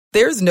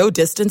There's no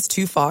distance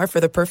too far for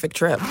the perfect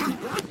trip.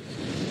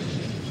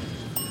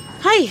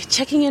 Hi,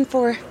 checking in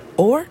for...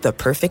 Or the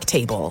perfect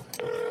table.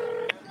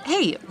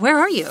 Hey, where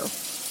are you?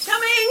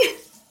 Coming!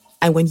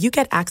 And when you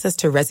get access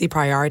to Resi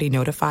Priority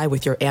Notify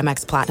with your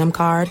Amex Platinum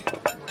card...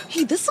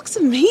 Hey, this looks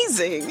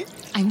amazing.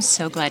 I'm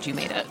so glad you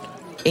made it.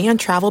 And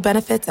travel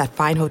benefits at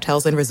fine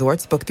hotels and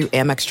resorts booked through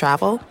Amex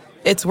Travel,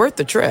 it's worth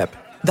the trip.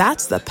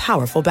 That's the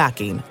powerful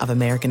backing of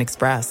American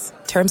Express.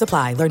 Terms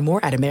apply. Learn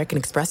more at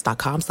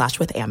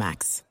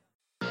americanexpress.com/withAmex.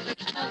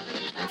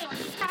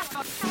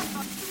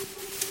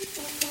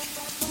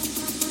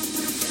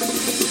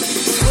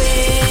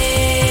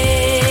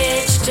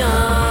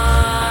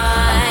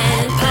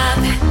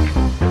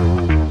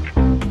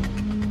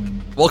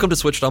 Welcome to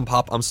Switched on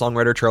Pop. I'm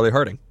songwriter Charlie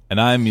Harding. And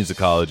I'm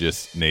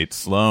musicologist Nate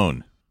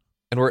Sloan.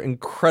 And we're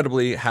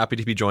incredibly happy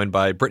to be joined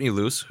by Brittany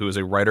Luce, who is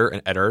a writer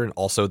and editor and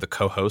also the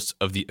co-host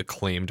of the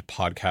acclaimed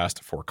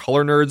podcast For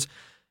Color Nerds.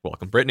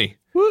 Welcome, Brittany.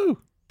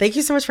 Woo! Thank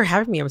you so much for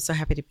having me. I'm so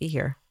happy to be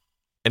here.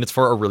 And it's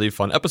for a really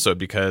fun episode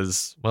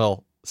because,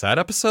 well, sad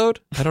episode?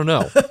 I don't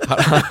know.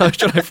 How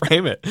should I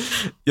frame it?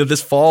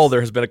 This fall, there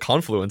has been a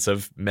confluence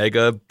of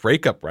mega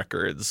breakup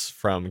records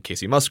from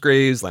Casey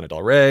Musgraves, Lana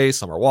Del Rey,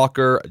 Summer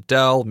Walker,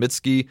 Adele,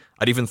 Mitski.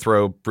 I'd even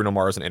throw Bruno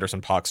Mars and Anderson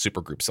 .Paak's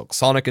supergroup Silk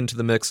Sonic into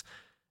the mix.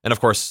 And of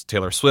course,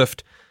 Taylor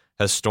Swift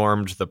has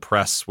stormed the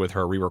press with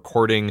her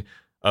re-recording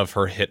of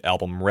her hit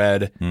album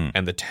Red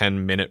and the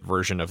 10-minute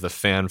version of the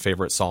fan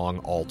favorite song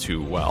All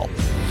Too Well.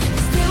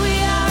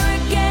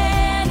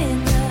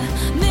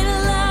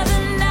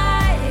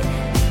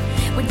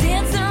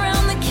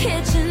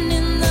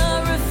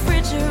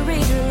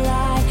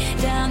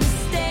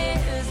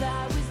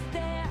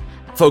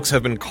 Folks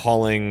have been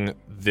calling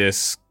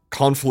this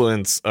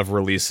confluence of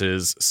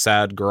releases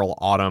Sad Girl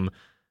Autumn.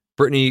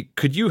 Brittany,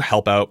 could you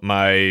help out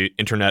my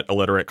internet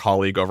illiterate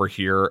colleague over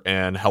here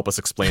and help us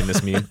explain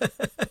this meme?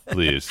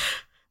 Please.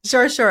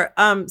 Sure.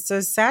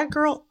 So Sad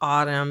Girl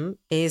Autumn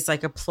is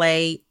like a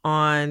play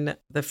on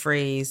the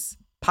phrase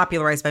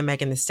popularized by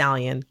Megan Thee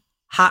Stallion,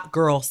 Hot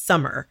Girl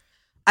Summer.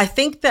 I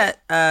think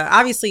that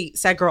obviously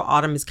Sad Girl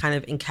Autumn is kind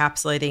of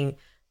encapsulating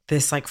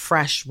this like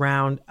fresh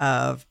round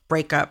of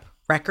breakup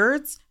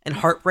records and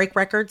heartbreak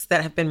records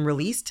that have been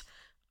released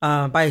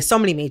by so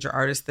many major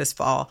artists this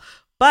fall.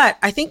 But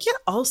I think it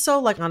also,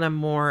 like on a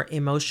more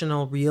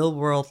emotional, real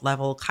world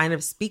level, kind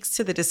of speaks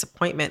to the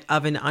disappointment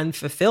of an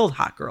unfulfilled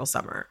hot girl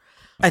summer.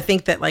 I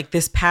think that like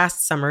this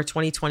past summer,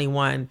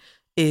 2021,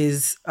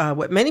 is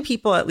what many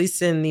people, at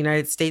least in the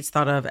United States,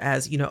 thought of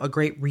as, you know, a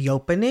great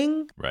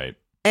reopening. Right.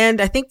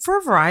 And I think for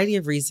a variety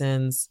of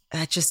reasons,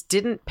 that just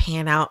didn't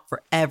pan out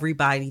for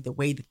everybody the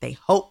way that they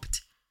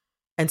hoped.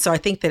 And so I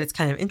think that it's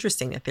kind of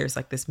interesting that there's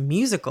like this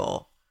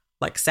musical,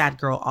 like Sad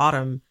Girl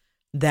Autumn,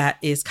 that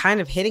is kind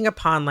of hitting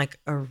upon like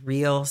a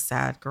real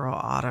sad girl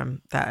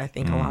autumn that I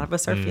think a lot of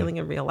us are feeling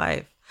in real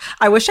life.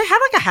 I wish I had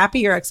like a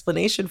happier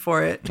explanation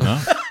for it,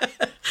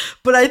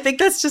 but I think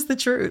that's just the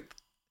truth.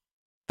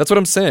 That's what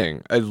I'm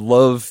saying. I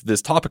love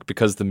this topic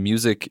because the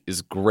music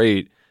is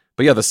great,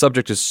 but yeah, the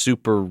subject is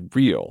super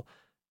real.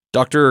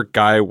 Dr.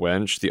 Guy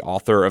Wench, the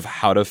author of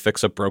How to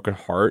Fix a Broken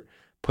Heart,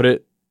 put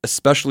it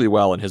especially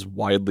well in his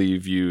widely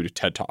viewed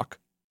TED Talk.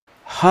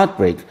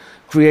 Heartbreak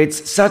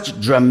creates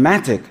such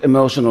dramatic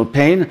emotional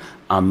pain,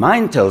 our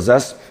mind tells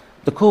us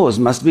the cause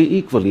must be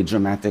equally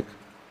dramatic.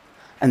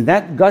 And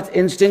that gut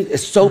instinct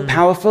is so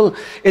powerful,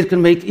 it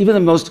can make even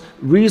the most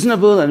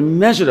reasonable and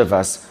measured of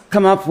us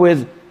come up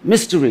with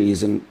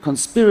mysteries and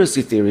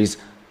conspiracy theories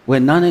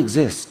where none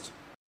exist.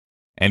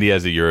 And he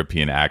has a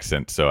European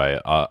accent, so I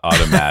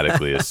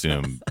automatically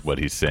assume what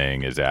he's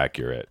saying is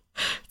accurate.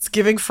 It's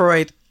giving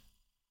Freud.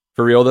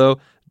 For real, though,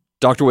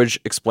 Dr. Wedge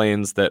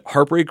explains that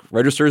heartbreak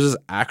registers as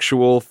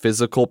actual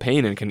physical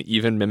pain and can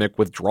even mimic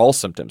withdrawal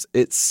symptoms.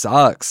 It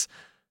sucks,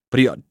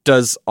 but he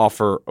does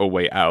offer a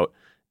way out.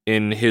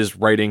 In his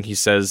writing, he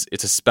says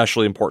it's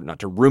especially important not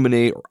to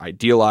ruminate or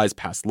idealize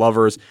past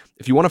lovers.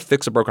 If you want to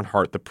fix a broken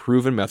heart, the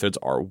proven methods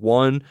are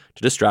 1,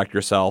 to distract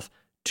yourself,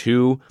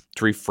 2,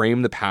 to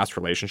reframe the past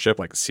relationship,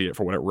 like see it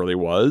for what it really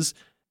was,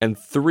 and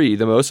 3,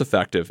 the most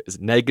effective, is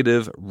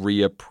negative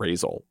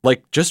reappraisal.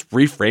 Like, just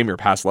reframe your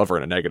past lover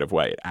in a negative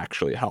way. It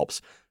actually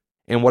helps.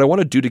 And what I want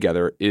to do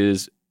together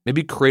is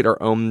maybe create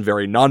our own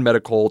very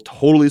non-medical,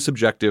 totally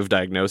subjective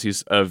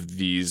diagnoses of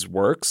these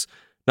works,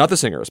 not the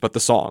singers, but the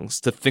songs,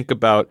 to think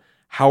about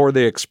how are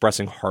they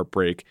expressing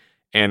heartbreak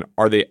and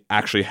are they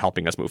actually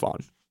helping us move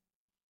on?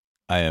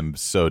 I am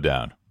so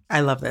down. I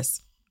love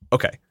this.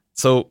 Okay,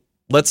 so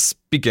let's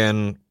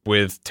begin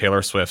with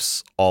Taylor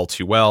Swift's All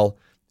Too Well.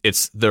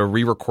 It's the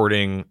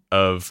re-recording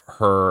of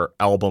her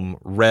album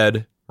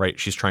Red, right?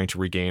 She's trying to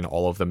regain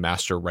all of the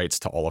master rights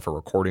to all of her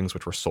recordings,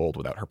 which were sold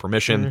without her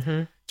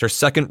permission. It's her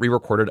second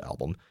re-recorded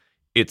album.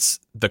 It's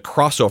the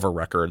crossover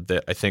record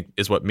that I think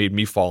is what made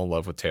me fall in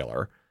love with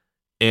Taylor.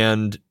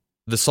 And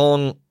the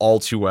song All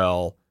Too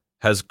Well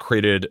has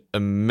created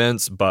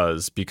immense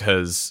buzz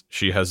because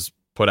she has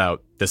put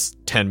out this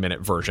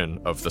 10-minute version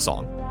of the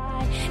song.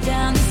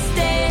 Down the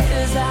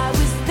stairs, I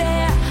was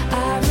there,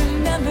 I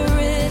remember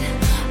it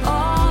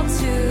all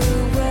too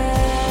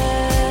well.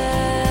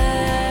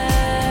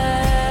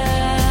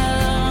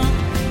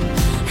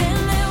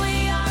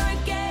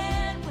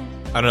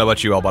 I don't know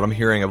about you all, but I'm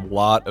hearing a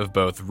lot of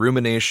both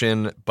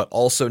rumination, but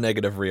also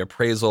negative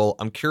reappraisal.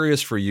 I'm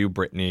curious for you,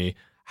 Brittany,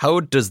 how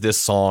does this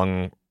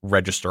song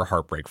register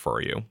heartbreak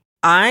for you?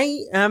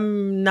 I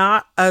am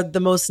not the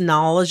most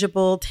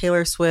knowledgeable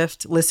Taylor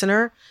Swift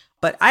listener,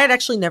 but I had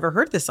actually never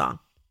heard this song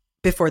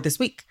before this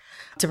week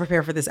to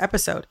prepare for this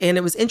episode. And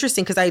it was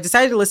interesting because I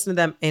decided to listen to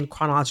them in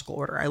chronological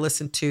order. I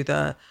listened to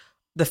the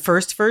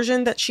first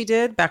version that she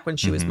did back when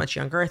she was much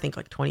younger, I think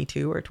like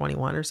 22 or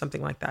 21 or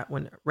something like that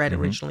when Red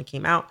originally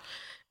came out.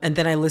 And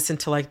then I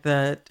listened to like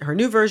her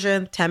new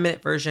version,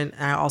 10-minute version.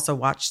 And I also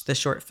watched the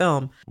short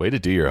film. Way to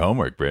do your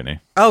homework, Brittany.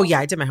 Oh yeah,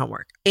 I did my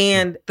homework.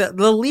 And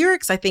the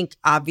lyrics, I think,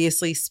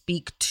 obviously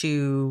speak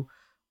to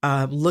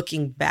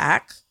looking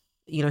back.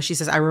 You know, she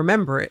says, I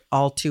remember it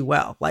all too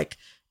well. Like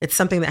it's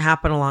something that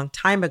happened a long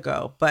time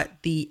ago,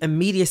 but the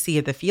immediacy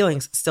of the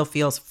feelings still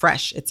feels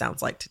fresh, it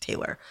sounds like, to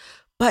Taylor.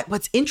 But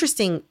what's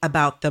interesting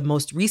about the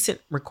most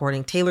recent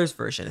recording, Taylor's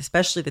version,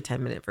 especially the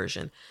 10-minute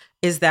version,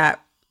 is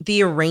that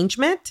the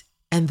arrangement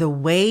and the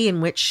way in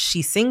which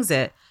she sings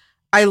it,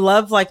 I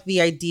love like the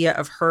idea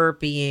of her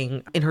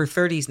being in her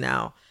 30s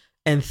now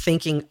and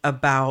thinking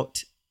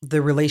about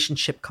the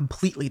relationship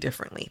completely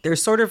differently.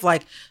 There's sort of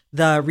like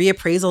the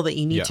reappraisal that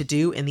you need to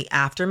do in the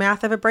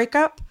aftermath of a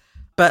breakup.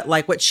 But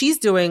like what she's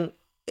doing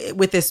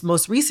with this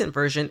most recent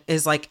version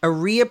is like a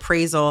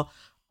reappraisal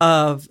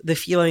of the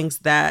feelings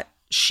that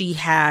she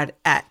had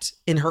back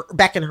in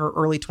her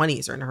early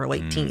 20s or in her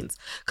late teens.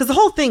 Because the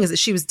whole thing is that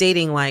she was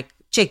dating like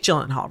Jake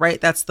Gyllenhaal, right?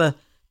 That's the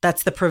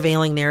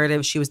prevailing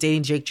narrative. She was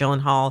dating Jake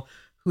Gyllenhaal,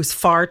 who's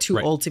far too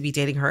old to be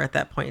dating her at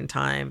that point in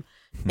time.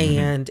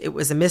 And it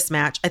was a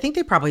mismatch. I think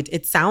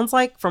it sounds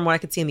like from what I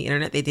could see on the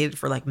internet, they dated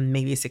for like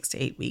maybe 6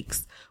 to 8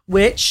 weeks,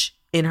 which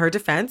in her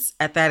defense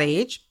at that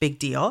age, big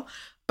deal.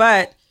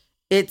 But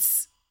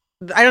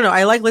I don't know.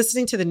 I like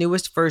listening to the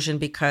newest version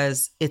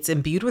because it's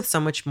imbued with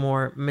so much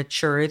more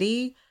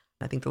maturity.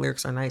 I think the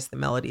lyrics are nice. The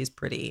melody is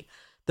pretty.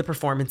 The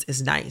performance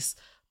is nice.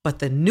 But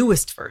the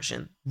newest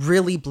version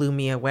really blew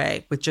me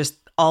away with just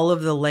all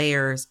of the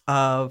layers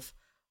of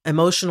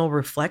emotional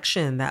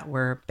reflection that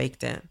were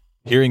baked in.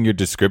 Hearing your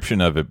description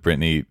of it,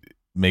 Brittany,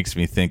 makes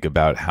me think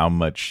about how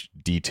much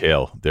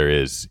detail there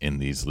is in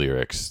these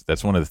lyrics.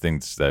 That's one of the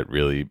things that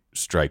really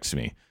strikes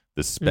me.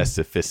 The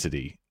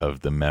specificity of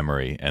the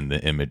memory and the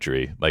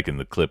imagery, like in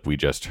the clip we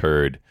just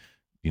heard,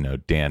 you know,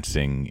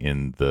 dancing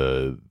in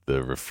the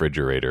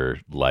refrigerator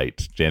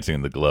light, dancing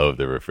in the glow of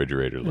the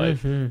refrigerator light.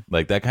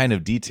 Like that kind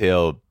of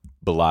detail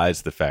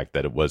belies the fact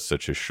that it was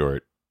such a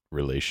short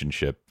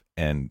relationship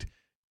and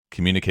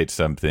communicates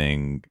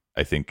something,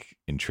 I think,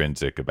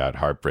 intrinsic about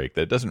heartbreak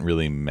that doesn't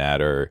really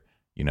matter,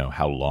 you know,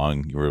 how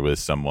long you were with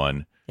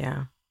someone.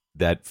 Yeah.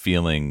 That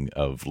feeling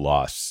of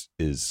loss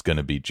is going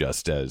to be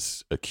just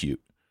as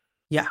acute.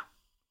 Yeah.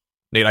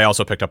 Nate, I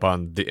also picked up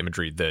on the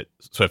imagery that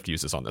Swift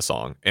uses on this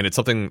song. And it's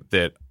something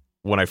that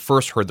when I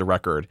first heard the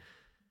record,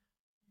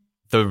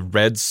 the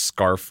red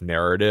scarf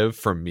narrative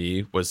for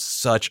me was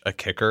such a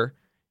kicker.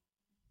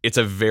 It's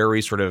a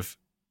very sort of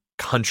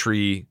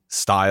country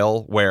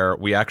style where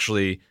we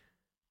actually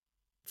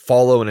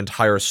follow an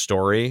entire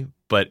story,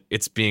 but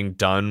it's being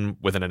done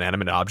with an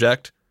inanimate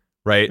object,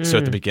 right? So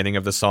at the beginning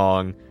of the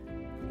song,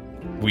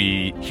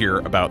 we hear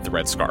about the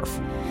red scarf.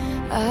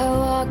 I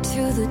walked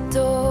through the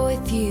door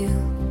with you.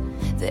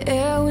 The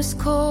air was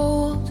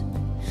cold,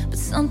 but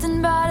something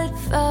about it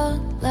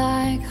felt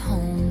like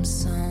home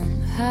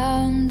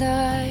somehow. And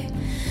I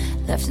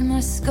left my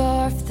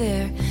scarf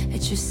there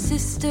at your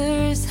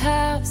sister's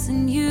house,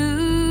 and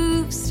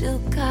you've still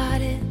got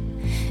it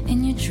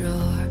in your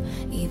drawer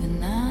even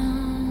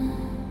now.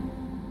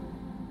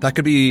 That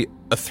could be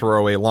a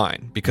throwaway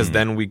line because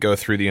then we go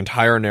through the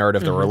entire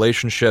narrative, the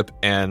relationship,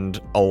 and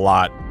a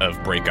lot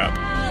of breakup.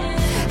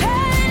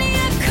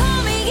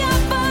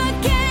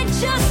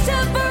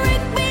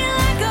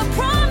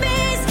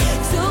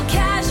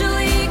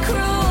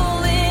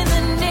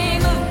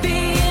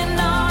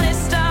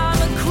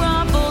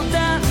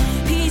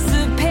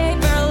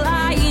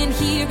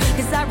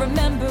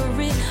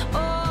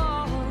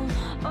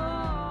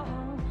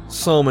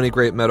 So many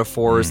great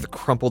metaphors. The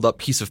crumpled up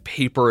piece of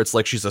paper. It's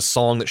like she's a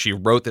song that she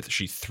wrote that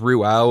she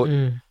threw out.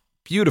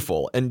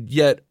 Beautiful. And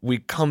yet we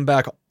come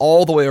back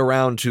all the way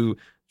around to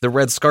the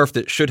red scarf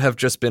that should have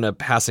just been a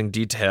passing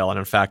detail. And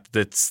in fact,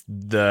 that's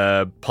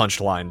the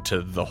punchline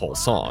to the whole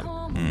song.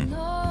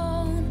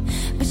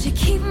 But you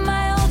keep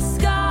my old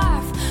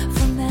scarf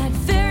from that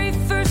very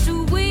first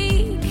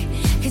week,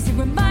 'cause it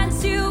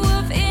reminds you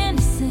of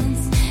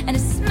innocence and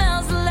it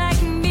smells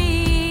like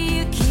me.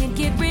 You can't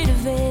get rid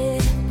of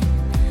it,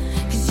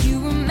 'cause you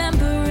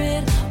remember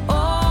it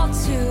all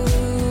too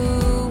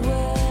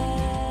well.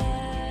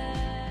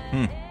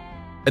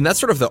 And that's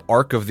sort of the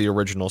arc of the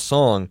original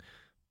song.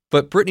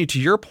 But Brittany, to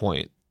your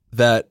point,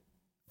 that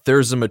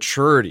there's a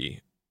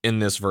maturity in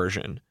this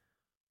version.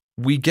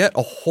 We get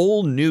a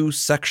whole new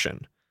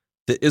section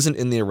that isn't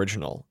in the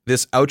original.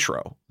 This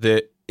outro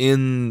that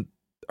in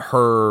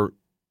her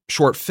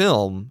short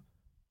film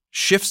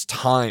shifts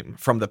time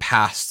from the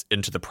past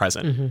into the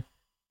present.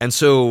 And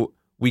so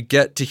we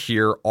get to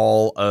hear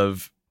all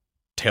of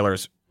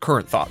Taylor's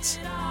current thoughts.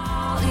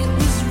 It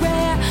was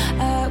rare,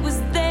 I was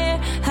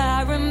there,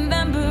 I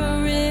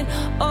remember it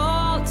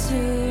all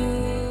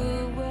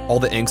too well. All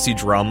the angsty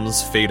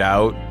drums fade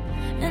out.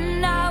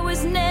 And I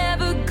was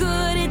never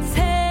good at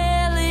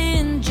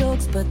telling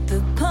jokes, but the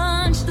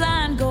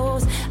punchline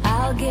goes,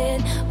 I'll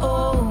get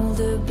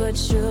older, but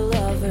your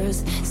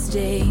lovers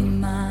stay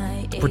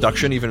my age.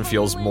 Production even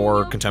feels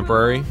more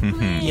contemporary.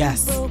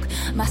 Yes. Broke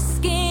my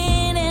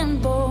skin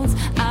and bones.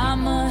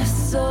 I'm a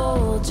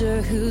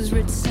soldier who's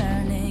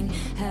returning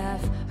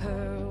half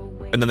her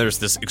way. And then there's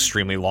this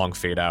extremely long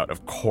fade out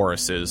of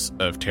choruses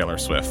of Taylor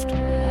Swift.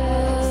 Down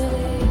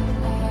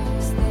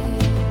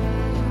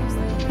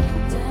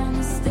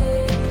the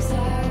stairs,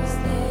 I was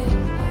there.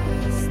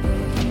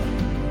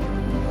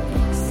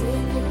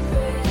 Say the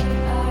prayer,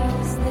 I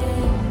was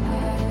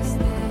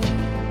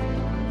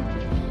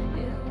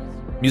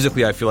there.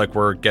 Musically, I feel like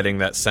we're getting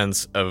that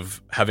sense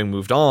of having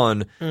moved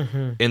on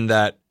in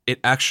that it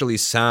actually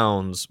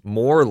sounds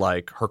more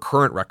like her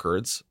current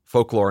records,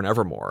 Folklore and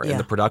Evermore, in Yeah.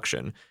 the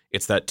production.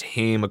 It's that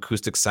tame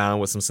acoustic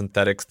sound with some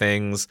synthetic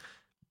things,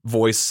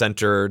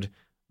 voice-centered,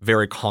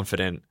 very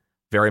confident,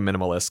 very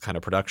minimalist kind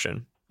of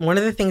production. One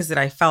of the things that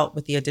I felt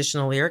with the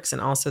additional lyrics and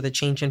also the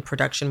change in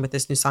production with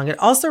this new song, it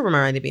also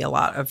reminded me a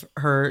lot of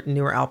her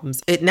newer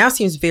albums. It now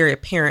seems very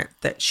apparent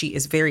that she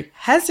is very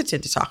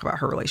hesitant to talk about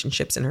her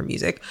relationships in her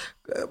music,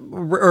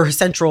 or her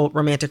central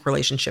romantic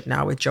relationship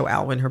now with Joe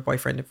Alwyn, her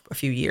boyfriend of a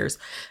few years.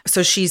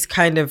 So she's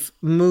kind of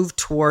moved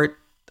toward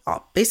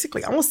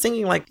basically almost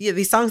singing like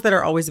these songs that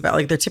are always about,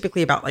 like, they're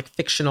typically about like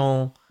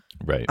fictional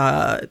Right.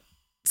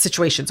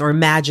 situations or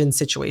imagined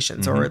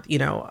situations or, you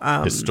know,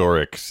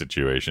 Historic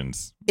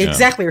situations. Yeah.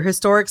 exactly, or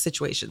historic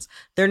situations.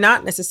 They're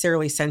not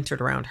necessarily centered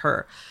around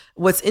her.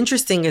 What's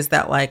interesting is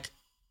that, like,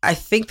 I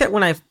think that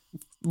when I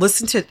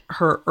listened to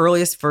her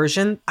earliest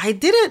version, I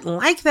didn't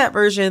like that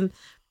version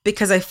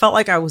because I felt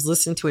like I was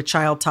listening to a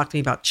child talk to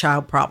me about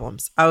child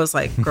problems. I was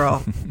like,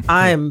 girl,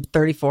 I'm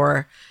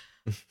 34.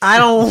 I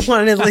don't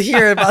want to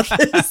hear about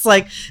this.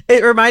 Like,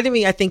 it reminded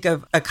me, I think,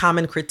 of a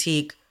common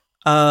critique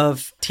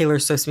of Taylor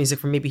Swift's music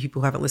from maybe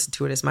people who haven't listened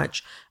to it as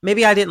much.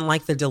 Maybe I didn't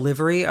like the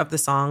delivery of the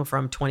song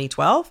from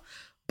 2012,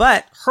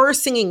 but her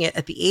singing it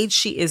at the age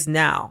she is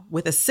now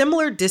with a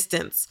similar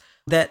distance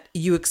that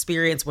you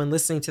experience when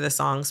listening to the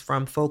songs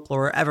from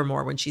Folklore or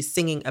Evermore, when she's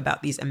singing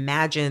about these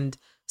imagined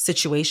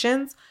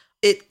situations,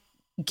 it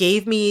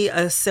gave me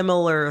a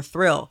similar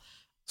thrill.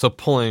 So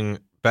pulling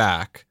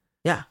back,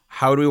 Yeah.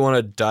 how do we want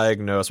to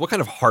diagnose, what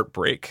kind of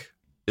heartbreak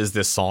is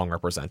this song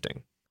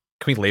representing?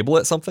 Can we label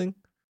it something?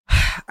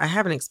 I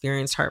haven't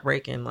experienced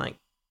heartbreak in like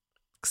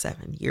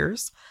 7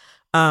 years.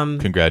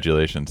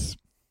 Congratulations.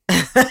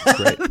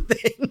 Great.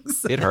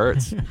 Thanks. It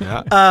hurts.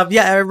 Yeah.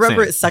 Yeah, I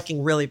remember Same. it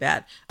sucking really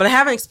bad, but I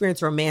haven't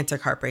experienced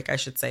romantic heartbreak, I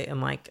should say,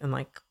 in Right.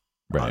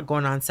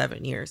 going on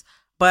 7 years.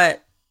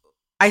 But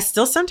I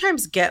still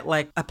sometimes get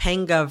like a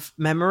pang of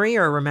memory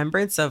or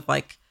remembrance of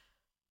like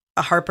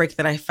a heartbreak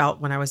that I felt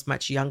when I was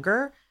much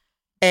younger.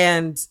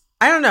 And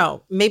I don't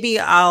know, maybe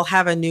I'll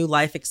have a new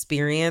life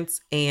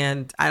experience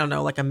and I don't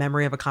know, like a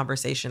memory of a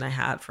conversation I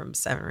had from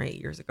 7 or 8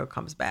 years ago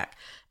comes back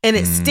and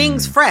it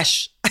stings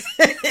fresh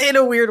in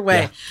a weird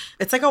way. Yeah.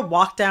 It's like a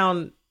walk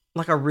down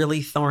like a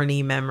really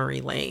thorny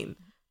memory lane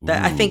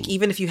that I think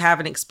even if you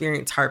haven't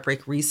experienced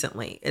heartbreak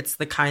recently, it's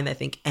the kind that I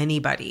think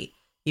anybody,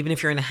 even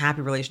if you're in a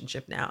happy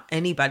relationship now,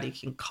 anybody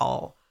can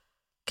call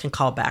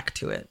back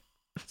to it.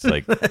 It's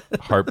like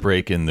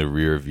heartbreak in the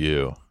rear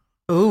view.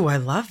 Ooh, I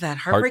love that.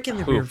 Heartbreak in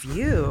the rear Oof.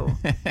 view.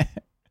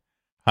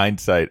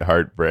 Hindsight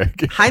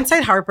heartbreak.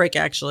 Hindsight heartbreak,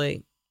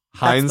 actually. That's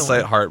the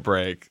Hindsight one.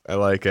 heartbreak. I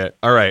like it.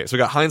 All right. So we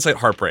got hindsight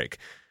heartbreak.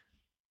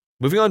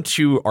 Moving on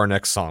to our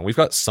next song. We've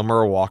got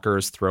Summer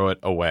Walker's Throw It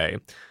Away.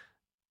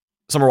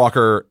 Summer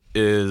Walker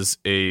is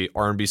a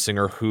R&B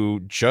singer who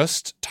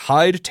just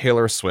tied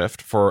Taylor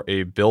Swift for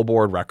a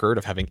Billboard record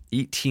of having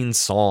 18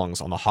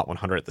 songs on the Hot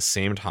 100 at the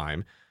same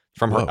time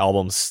from her Whoa.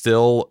 album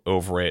Still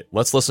Over It.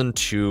 Let's listen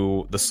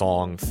to the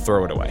song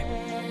Throw It Away.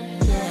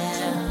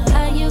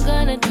 How you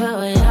gonna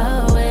throw it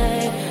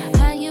away?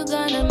 How you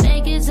gonna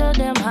make it so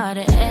damn hard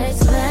to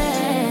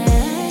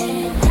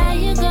explain? How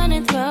you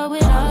gonna throw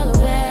it all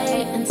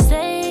away and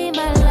say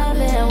my love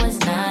it was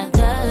not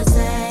the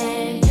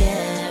same?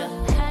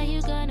 Yeah. How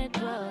you gonna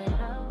throw it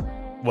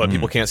away? What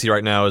people can't see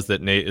right now is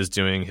that Nate is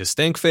doing his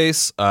stank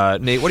face.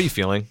 Nate, what are you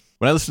feeling?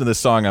 When I listen to this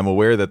song, I'm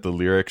aware that the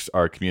lyrics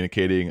are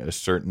communicating a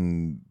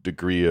certain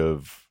degree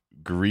of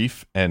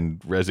grief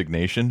and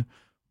resignation,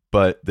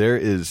 but there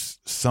is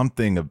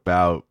something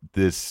about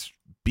this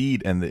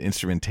beat and the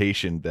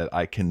instrumentation that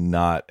I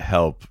cannot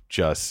help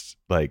just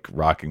like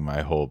rocking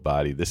my whole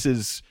body. This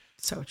is,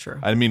 So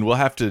true. I mean, we'll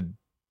have to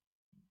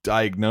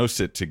diagnose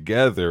it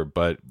together,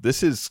 but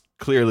this is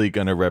clearly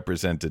going to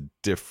represent a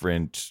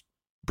different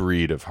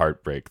breed of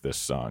heartbreak, this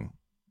song.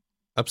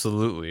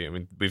 Absolutely. I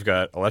mean, we've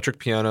got electric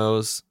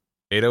pianos,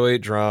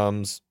 808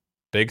 drums,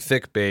 big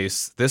thick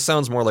bass. This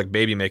sounds more like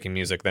baby making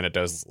music than it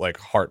does like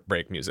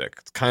heartbreak music.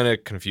 It's kind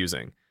of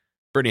confusing.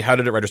 Brittany, how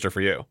did it register for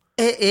you?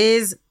 It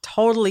is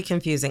totally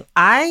confusing.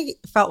 I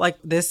felt like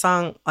this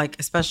song, like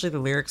especially the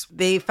lyrics,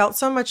 they felt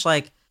so much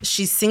like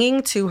she's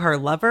singing to her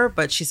lover,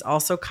 but she's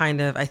also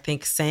kind of, I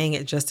think, saying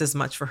it just as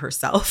much for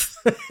herself,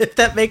 if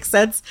that makes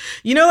sense.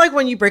 You know, like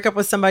when you break up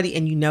with somebody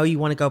and you know you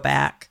want to go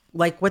back,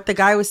 like what the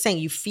guy was saying,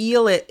 you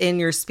feel it in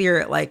your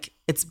spirit, like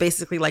it's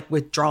basically like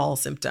withdrawal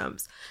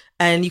symptoms.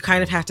 And you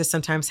kind of have to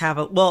sometimes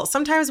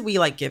sometimes we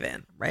like give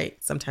in, right?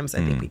 Sometimes I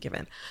think we give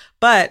in.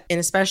 But in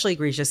especially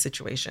egregious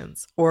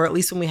situations, or at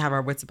least when we have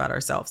our wits about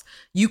ourselves,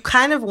 you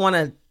kind of want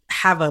to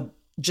have a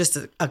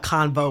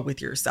convo with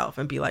yourself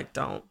and be like,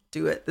 don't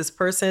do it. This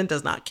person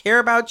does not care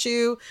about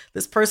you.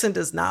 This person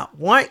does not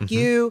want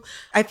you.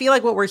 I feel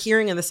like what we're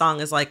hearing in the song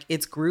is like,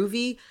 it's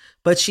groovy,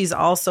 but she's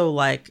also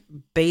like,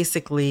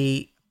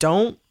 basically,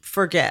 don't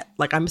forget.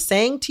 Like, I'm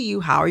saying to you,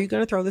 how are you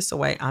going to throw this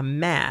away? I'm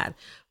mad.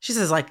 She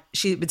says, like,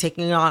 she'd been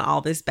taking on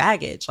all this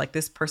baggage. Like,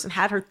 this person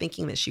had her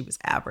thinking that she was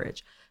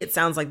average. It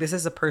sounds like this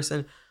is a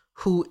person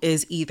who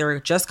is either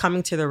just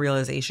coming to the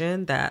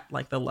realization that,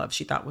 like, the love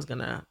she thought was going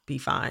to be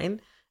fine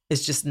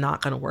is just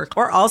not going to work.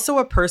 Or also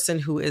a person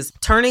who is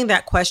turning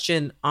that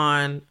question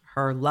on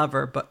her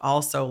lover, but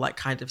also, like,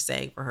 kind of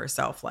saying for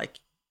herself, like,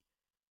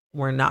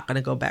 we're not going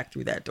to go back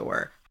through that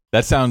door.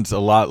 That sounds a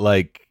lot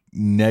like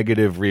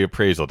negative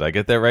reappraisal. Did I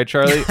get that right,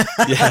 Charlie?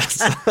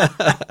 Yes.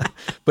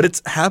 But it's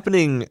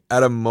happening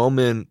at a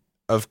moment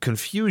of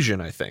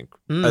confusion, I think.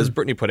 As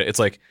Brittany put it, it's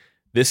like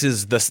this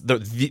is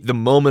the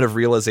moment of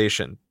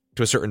realization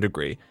to a certain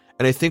degree.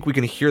 And I think we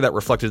can hear that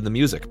reflected in the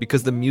music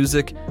because the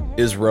music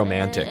is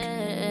romantic.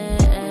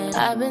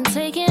 I've been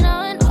taking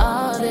on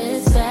all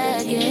this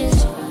baggage,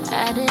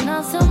 adding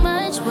on so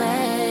much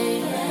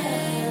weight.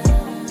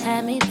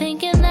 Had me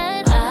thinking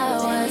that I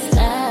was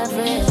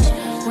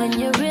average when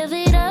you're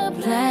really to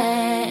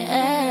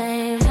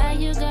blame. How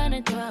you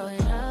gonna throw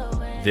it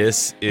away?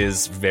 This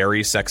is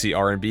very sexy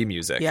R&B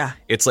music. Yeah.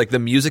 It's like the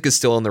music is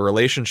still in the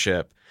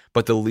relationship,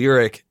 but the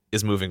lyric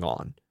is moving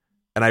on.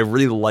 And I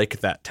really like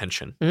that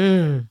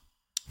tension.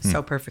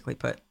 So perfectly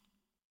put.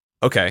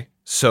 Okay,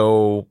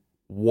 so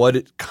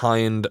what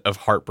kind of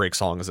heartbreak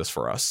song is this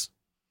for us?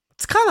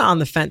 It's kind of on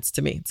the fence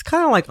to me. It's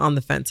kind of like on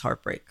the fence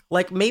heartbreak.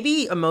 Like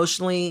maybe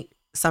emotionally,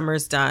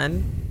 Summer's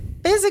done.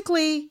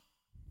 Physically,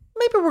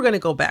 maybe we're going to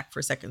go back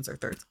for seconds or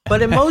thirds.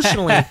 But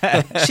emotionally,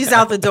 she's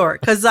out the door.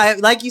 Because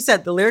like you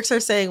said, the lyrics are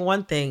saying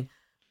one thing,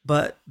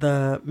 but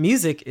the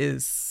music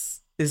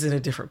is in a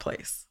different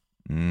place.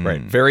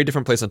 Right. Very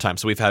different place and time.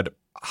 So we've had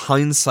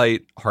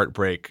hindsight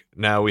heartbreak.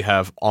 Now we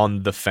have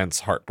on the fence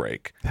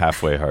heartbreak.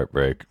 Halfway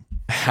heartbreak.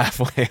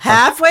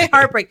 Halfway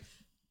Heartbreak.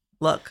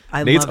 Look,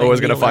 Nate's love always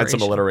going to find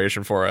some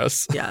alliteration alliteration for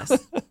us. Yes.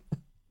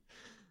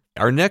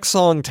 Our next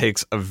song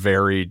takes a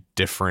very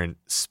different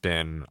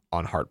spin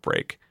on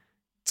heartbreak.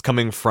 It's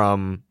coming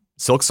from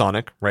Silk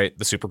Sonic, right?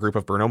 The supergroup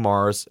of Bruno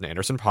Mars and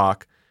Anderson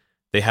 .Paak.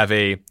 They have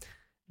a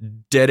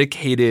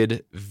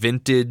dedicated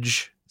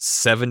vintage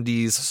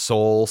 70s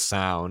soul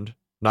sound.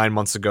 9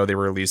 months ago, they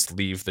released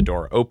Leave the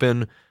Door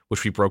Open,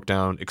 which we broke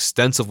down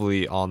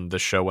extensively on the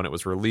show when it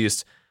was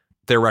released.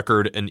 Their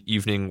record, An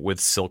Evening with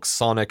Silk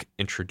Sonic,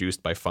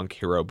 introduced by funk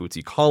hero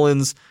Bootsy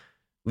Collins,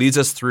 leads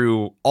us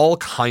through all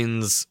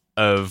kinds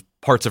of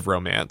parts of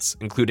romance,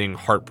 including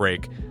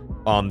heartbreak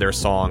on their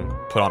song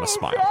Put on a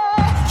Smile.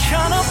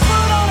 Tryna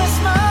put on a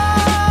smile.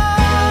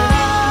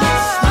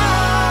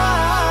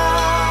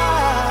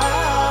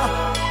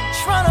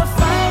 Tryna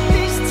fight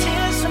these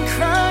tears from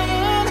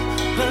crying.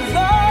 But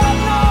Lord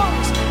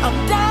knows I'm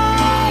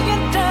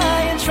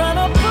dying.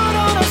 Tryna put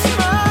on a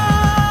smile.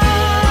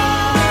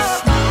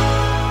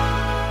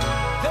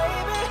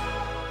 Baby,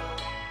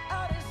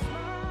 I just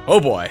smile. Oh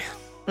boy.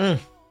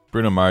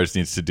 Bruno Mars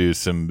needs to do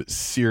some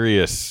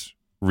serious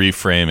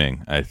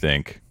reframing, I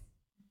think.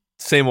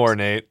 Say more,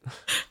 Nate.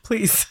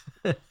 Please.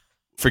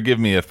 Forgive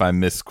me if I'm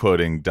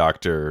misquoting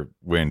Dr.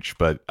 Winch,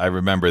 but I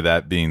remember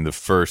that being the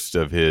first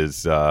of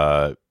his,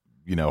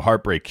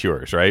 heartbreak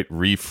cures, right?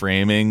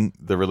 Reframing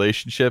the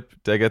relationship.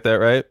 Did I get that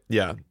right?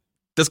 Yeah.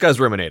 This guy's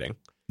ruminating.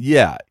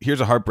 Yeah.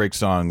 Here's a heartbreak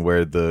song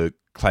where the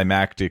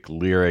climactic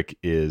lyric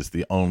is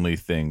the only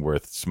thing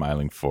worth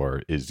smiling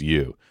for is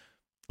you.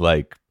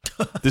 Like,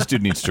 this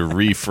dude needs to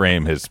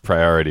reframe his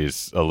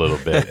priorities a little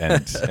bit.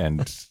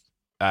 And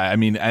I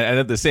mean, and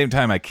at the same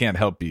time, I can't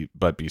help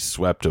but be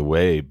swept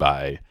away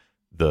by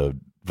the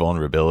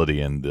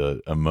vulnerability and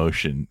the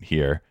emotion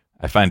here.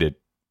 I find it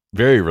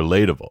very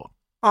relatable.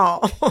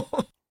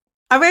 Oh,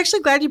 I'm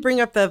actually glad you bring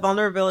up the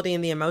vulnerability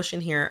and the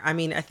emotion here. I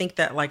mean, I think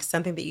that like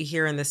something that you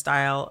hear in this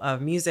style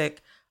of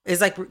music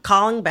is like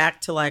calling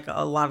back to like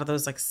a lot of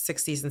those like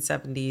 60s and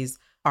 70s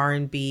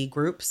R&B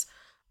groups.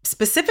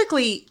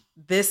 Specifically,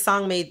 this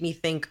song made me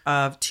think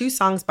of two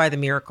songs by The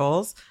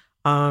Miracles,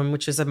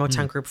 which is a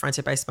Motown group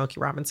fronted by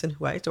Smokey Robinson,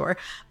 who I adore.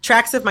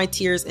 Tracks of My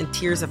Tears and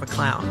Tears of a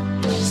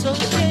Clown. So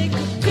take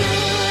a good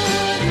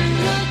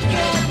look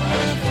at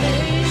my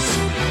face.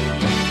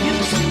 You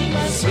see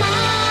my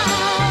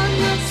smile,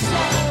 your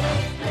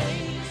sad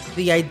face.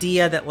 The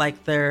idea that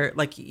like they're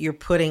like you're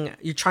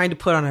trying to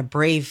put on a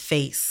brave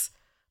face,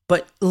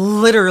 but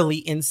literally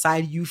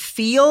inside you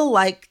feel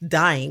like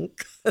dying,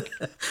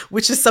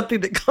 which is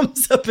something that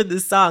comes up in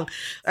this song.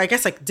 I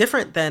guess like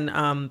different than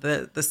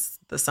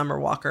the Summer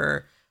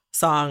Walker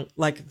song,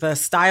 like the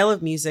style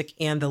of music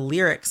and the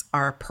lyrics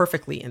are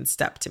perfectly in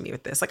step to me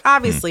with this. Like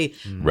obviously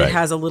Right. it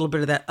has a little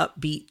bit of that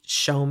upbeat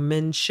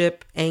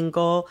showmanship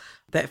angle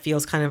that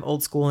feels kind of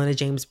old school in a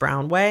James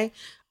Brown way.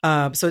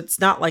 So it's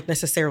not like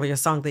necessarily a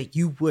song that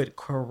you would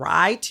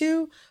cry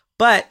to,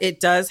 but it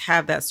does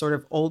have that sort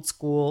of old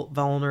school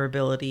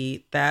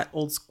vulnerability, that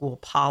old school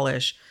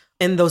polish,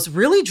 and those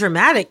really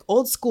dramatic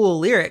old school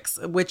lyrics,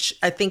 which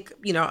I think,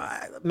 you know,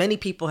 many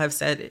people have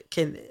said it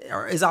can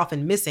or is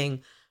often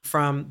missing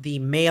from the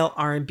male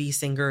R&B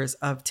singers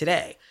of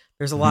today.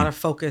 There's a lot of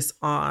focus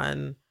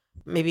on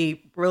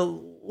maybe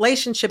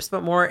relationships,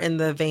 but more in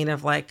the vein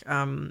of like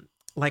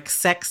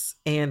sex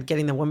and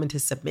getting the woman to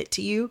submit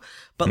to you.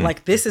 But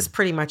like, this is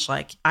pretty much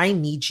like, I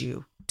need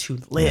you to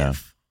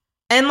live.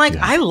 And like,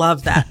 I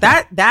love that.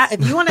 That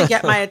if you want to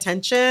get my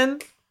attention,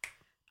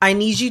 I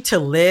need you to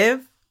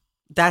live.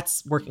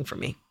 That's working for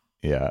me.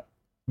 Yeah.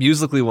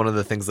 Musically, one of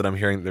the things that I'm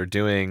hearing they're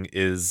doing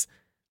is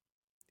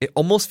it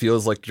almost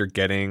feels like you're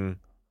getting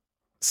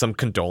some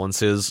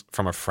condolences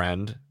from a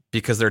friend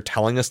because they're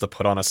telling us to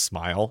put on a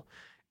smile.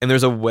 And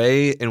there's a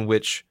way in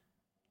which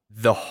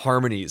the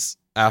harmonies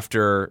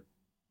after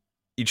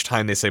each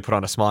time they say put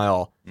on a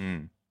smile,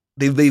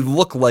 they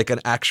look like an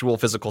actual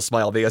physical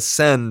smile. They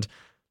ascend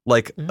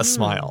like a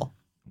smile.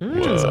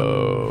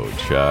 Whoa,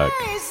 Chuck.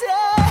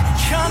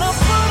 Tryna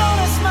put on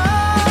a smile.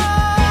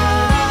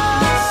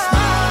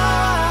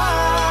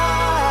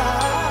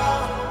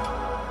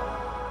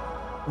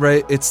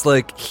 Right? It's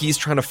like he's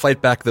trying to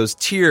fight back those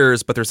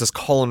tears, but there's this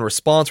call and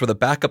response where the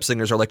backup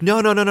singers are like,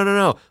 no,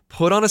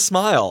 put on a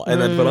smile.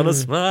 And then put on a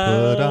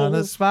smile. Put on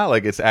a smile.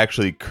 Like it's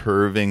actually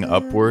curving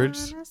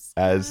upwards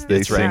as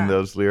they sing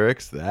those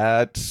lyrics.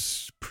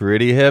 That's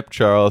pretty hip,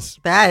 Charles.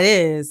 That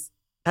is.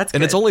 That's good.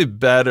 And it's only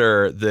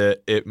better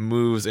that it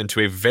moves into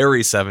a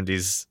very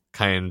 70s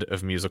kind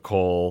of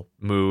musical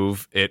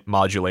move. It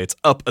modulates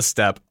up a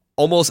step,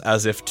 almost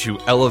as if to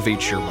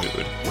elevate your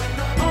mood.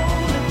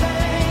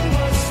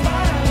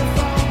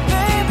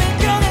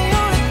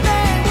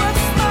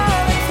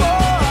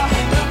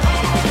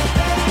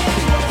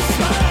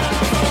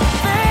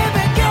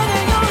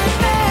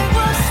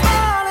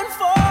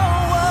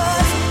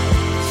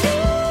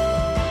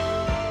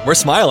 We're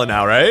smiling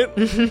now, right?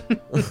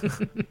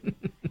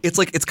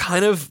 It's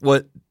kind of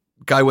what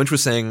Guy Winch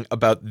was saying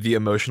about the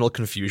emotional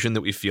confusion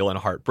that we feel in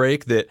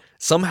Heartbreak, that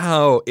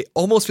somehow it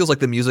almost feels like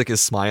the music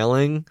is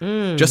smiling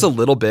just a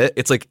little bit.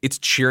 It's like it's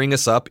cheering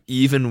us up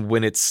even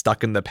when it's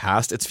stuck in the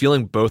past. It's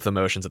feeling both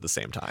emotions at the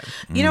same time.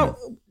 You know,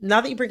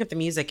 now that you bring up the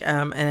music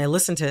and I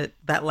listened to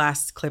that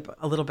last clip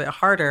a little bit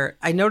harder,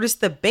 I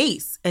noticed the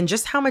bass and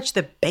just how much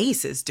the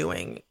bass is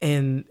doing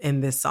in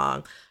this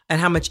song and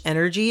how much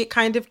energy it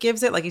kind of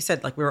gives it. Like you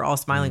said, like we were all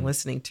smiling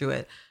listening to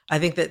it. I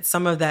think that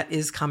some of that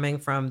is coming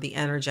from the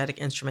energetic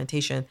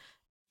instrumentation.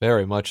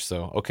 Very much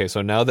so. Okay,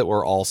 so now that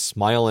we're all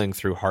smiling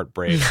through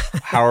Heartbreak,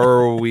 how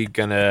are we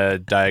going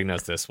to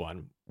diagnose this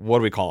one? What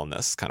are we calling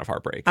this kind of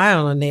heartbreak? I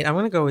don't know, Nate. I'm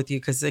going to go with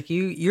you because like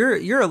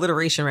your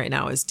alliteration right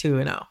now is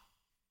 2-0.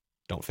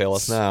 Don't fail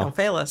us now. Don't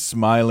fail us.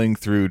 Smiling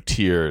through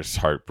tears,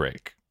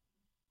 heartbreak.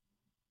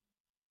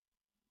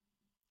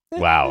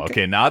 Wow.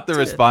 Okay, not the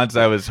response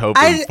I was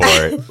hoping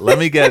for. Let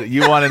me get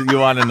you want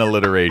an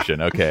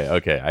alliteration.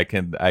 Okay. I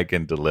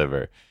can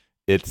deliver.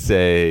 It's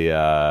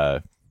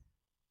a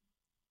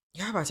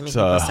You're about to make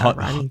me bust out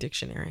rhyming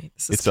dictionary.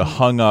 It's a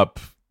hung up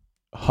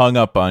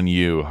on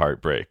you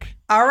heartbreak.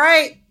 All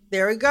right.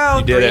 There we go.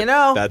 You did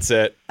 3-0. That's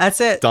it.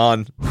 That's it.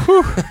 Done.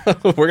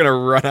 We're going to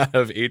run out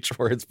of H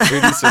words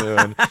pretty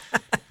soon.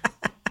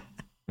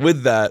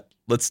 With that,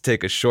 let's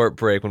take a short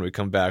break. When we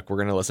come back, we're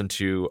going to listen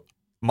to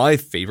my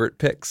favorite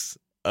picks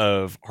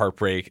of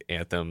Heartbreak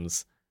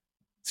anthems.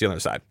 See you on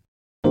the other side.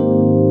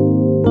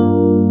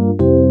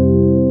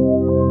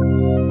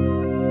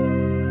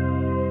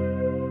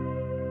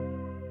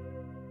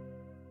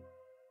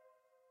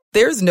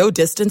 There's no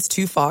distance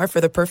too far for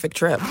the perfect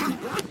trip.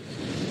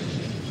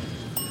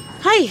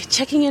 Hi,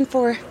 checking in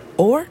for...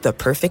 Or the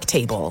perfect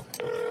table.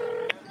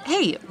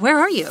 Hey, where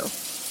are you?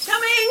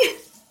 Coming.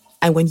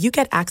 And when you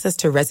get access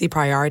to Resi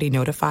Priority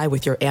Notify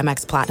with your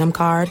Amex Platinum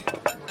card...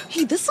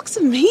 Hey, this looks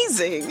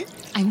amazing.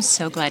 I'm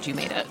so glad you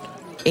made it.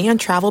 And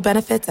travel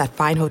benefits at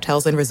fine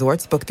hotels and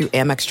resorts booked through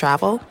Amex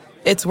Travel,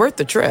 it's worth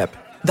the trip.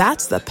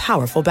 That's the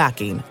powerful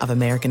backing of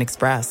American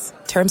Express.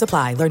 Terms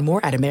apply. Learn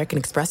more at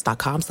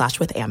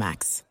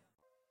americanexpress.com/withAmex.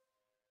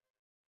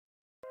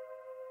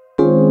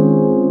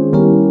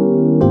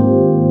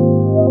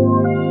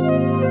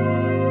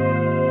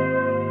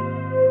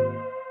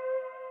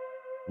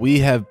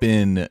 We have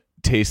been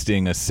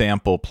tasting a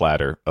sample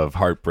platter of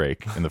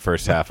Heartbreak in the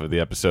first half of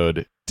the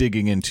episode,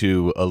 digging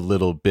into a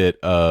little bit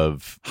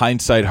of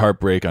hindsight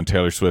heartbreak on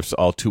Taylor Swift's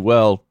All Too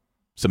Well,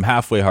 some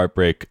halfway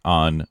heartbreak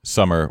on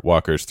Summer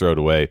Walker's Throw It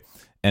Away,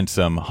 and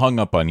some hung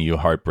up on you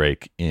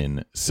heartbreak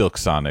in Silk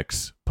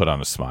Sonic's Put on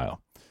a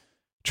Smile.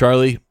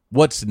 Charlie,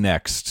 what's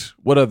next?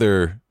 What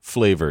other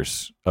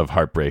flavors of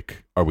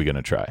heartbreak are we going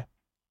to try?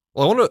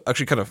 Well, I want to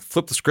actually kind of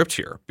flip the script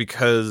here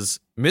because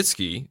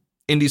Mitski,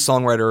 indie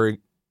songwriter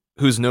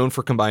who's known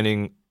for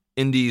combining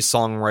indie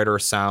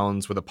songwriter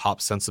sounds with a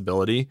pop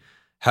sensibility,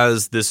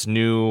 has this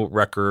new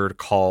record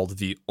called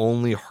The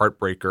Only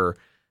Heartbreaker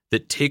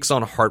that takes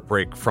on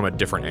heartbreak from a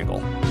different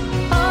angle.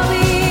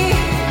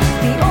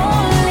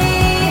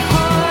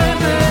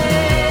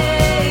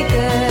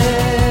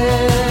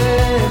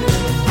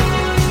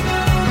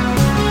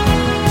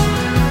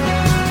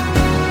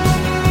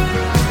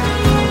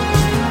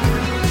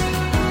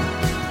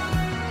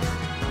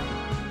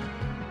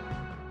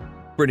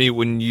 Brittany,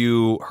 when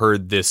you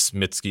heard this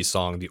Mitski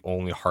song, The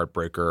Only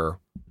Heartbreaker,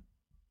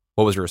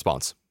 what was your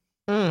response?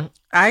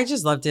 I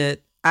just loved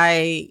it.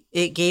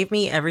 It gave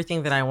me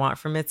everything that I want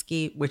from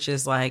Mitski, which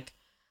is like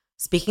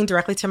speaking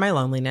directly to my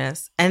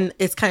loneliness. And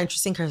it's kind of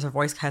interesting because her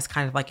voice has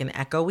kind of like an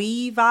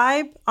echoey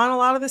vibe on a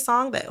lot of the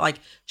song that like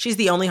she's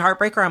the only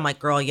heartbreaker. I'm like,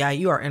 girl, yeah,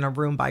 you are in a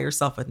room by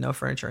yourself with no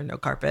furniture and no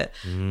carpet.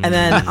 And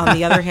then on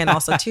the other hand,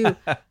 also too,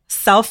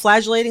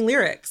 self-flagellating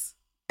lyrics.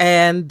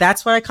 And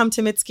that's what I come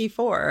to Mitski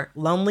for.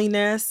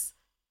 Loneliness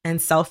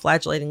and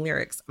self-flagellating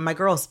lyrics. My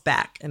girl's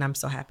back and I'm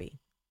so happy.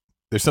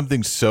 There's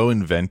something so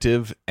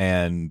inventive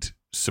and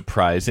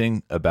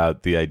surprising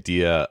about the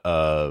idea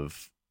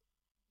of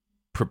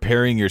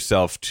preparing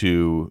yourself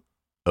to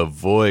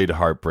avoid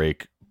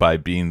heartbreak by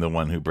being the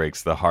one who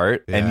breaks the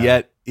heart. Yeah. And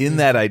yet in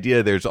that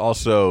idea, there's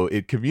also,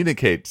 it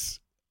communicates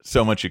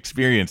so much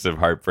experience of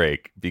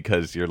heartbreak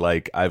because you're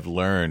like, I've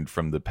learned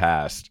from the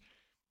past.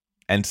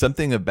 And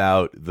something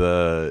about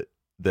the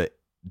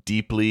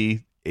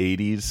deeply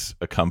 80s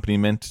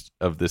accompaniment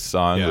of this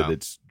song with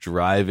its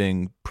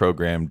driving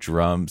programmed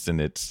drums and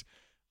its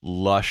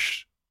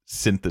lush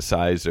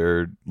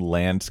synthesizer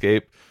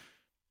landscape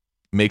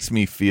makes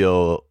me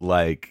feel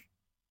like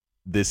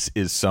this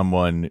is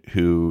someone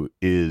who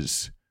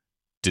is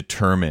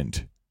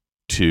determined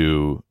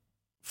to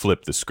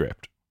flip the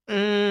script.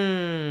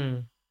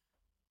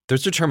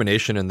 There's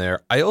determination in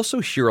there. I also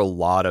hear a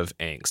lot of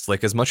angst.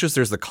 Like as much as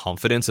there's the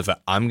confidence of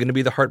I'm going to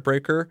be the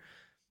heartbreaker,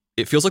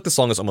 it feels like the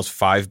song is almost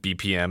 5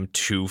 BPM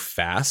too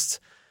fast.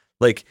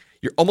 Like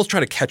you're almost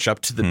trying to catch up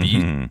to the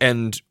beat.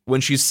 And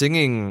when she's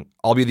singing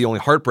I'll Be the Only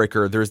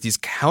Heartbreaker, there's these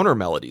counter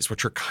melodies,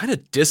 which are kind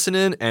of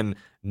dissonant and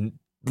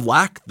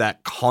lack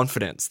that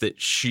confidence that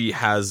she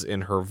has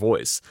in her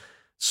voice.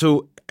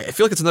 So I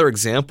feel like it's another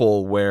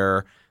example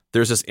where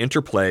there's this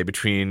interplay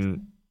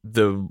between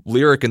the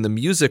lyric and the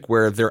music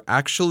where they're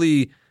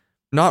actually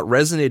not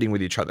resonating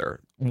with each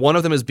other. One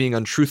of them is being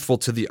untruthful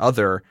to the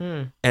other,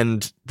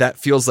 and that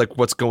feels like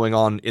what's going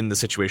on in the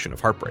situation of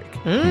heartbreak.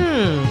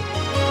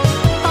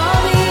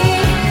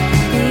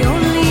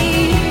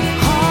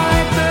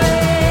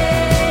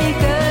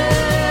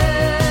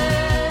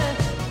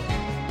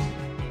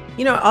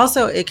 You know,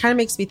 also, it kind of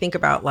makes me think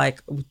about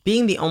like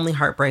being the only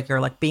heartbreaker,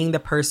 like being the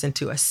person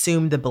to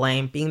assume the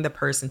blame, being the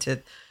person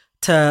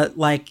to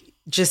like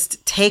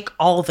just take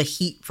all the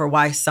heat for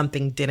why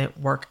something didn't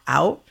work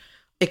out.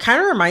 It kind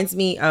of reminds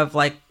me of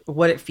like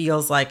what it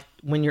feels like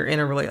when you're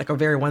in a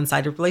very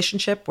one-sided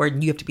relationship where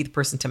you have to be the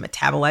person to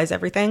metabolize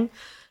everything.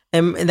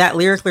 And that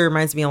lyrically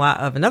reminds me a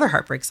lot of another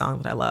heartbreak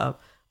song that I love,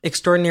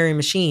 Extraordinary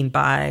Machine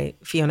by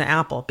Fiona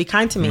Apple. Be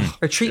kind to me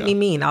or treat me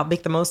mean. I'll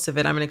make the most of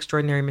it. I'm an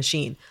extraordinary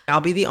machine.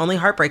 I'll be the only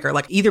heartbreaker,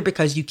 like either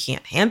because you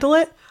can't handle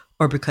it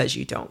or because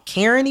you don't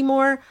care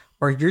anymore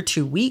or you're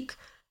too weak.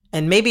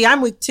 And maybe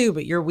I'm weak too,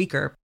 but you're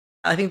weaker.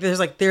 I think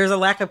there's a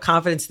lack of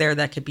confidence there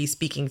that could be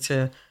speaking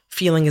to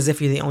feeling as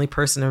if you're the only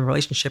person in a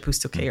relationship who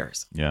still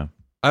cares. Yeah.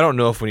 I don't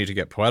know if we need to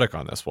get poetic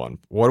on this one.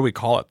 What do we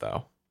call it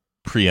though?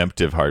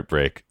 Preemptive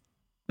heartbreak.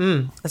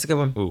 That's a good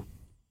one. Ooh.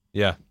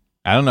 Yeah.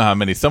 I don't know how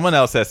many. Someone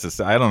else has to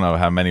say. I don't know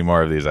how many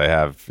more of these I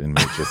have in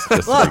me.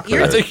 Just look,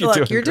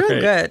 you're doing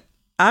good.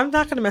 I'm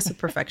not going to mess with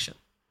perfection.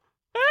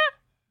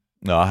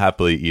 No, I'll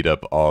happily eat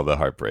up all the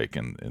heartbreak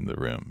in the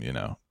room. You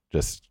know,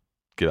 just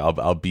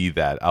I'll be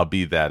that. I'll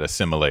be that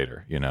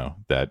assimilator. You know,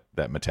 that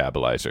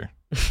metabolizer.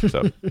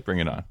 So bring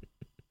it on.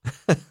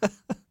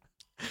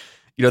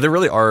 You know, there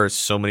really are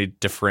so many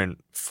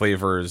different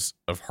flavors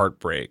of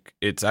heartbreak.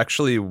 It's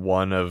actually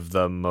one of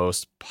the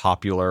most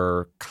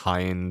popular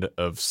kind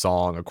of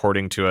song,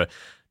 according to a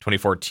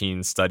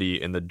 2014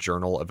 study in the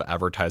Journal of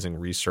Advertising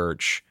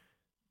Research.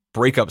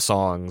 Breakup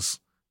songs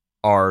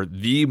are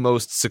the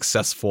most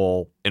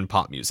successful in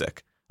pop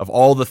music of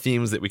all the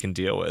themes that we can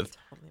deal with.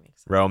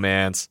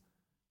 Romance,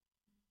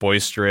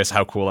 boisterous,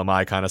 how cool am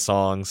I kind of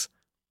songs.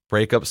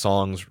 Breakup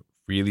songs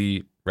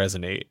really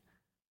resonate.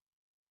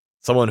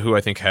 Someone who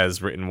I think has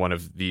written one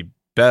of the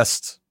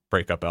best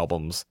breakup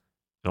albums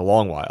in a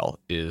long while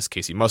is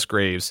Kacey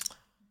Musgraves.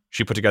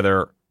 She put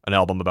together an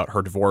album about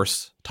her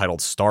divorce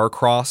titled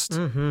Star-Crossed,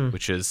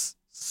 which is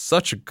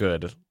such a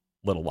good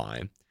little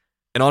line.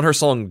 And on her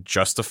song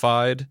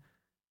Justified,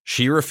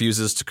 she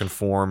refuses to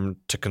conform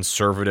to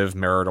conservative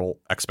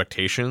marital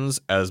expectations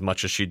as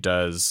much as she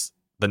does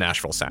the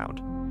Nashville sound.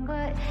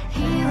 But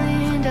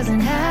healing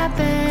doesn't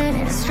happen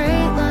in a straight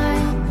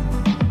line.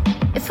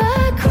 If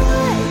I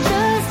cry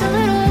just a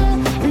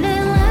little and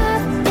then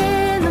laugh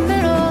in the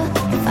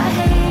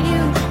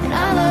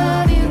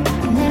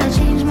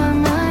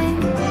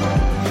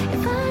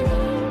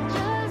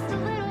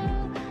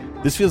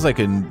This feels like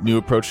a new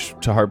approach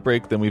to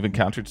heartbreak than we've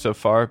encountered so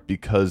far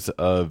because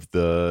of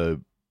the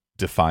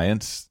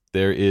defiance.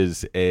 There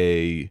is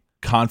a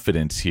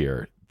confidence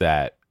here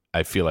that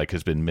I feel like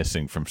has been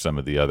missing from some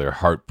of the other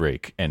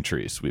heartbreak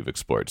entries we've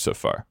explored so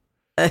far.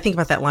 I think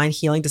about that line,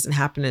 healing doesn't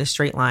happen in a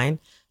straight line.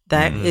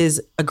 That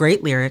is a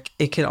great lyric.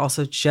 It could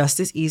also just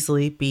as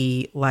easily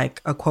be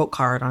like a quote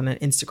card on an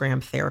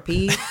Instagram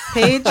therapy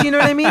page. You know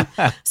what I mean?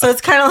 So it's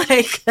kind of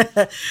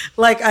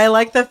like I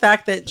like the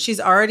fact that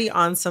she's already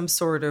on some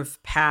sort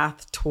of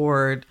path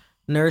toward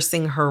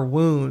nursing her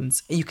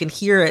wounds. You can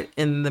hear it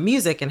in the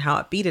music and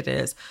how upbeat it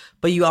is,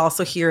 but you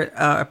also hear it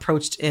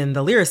approached in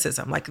the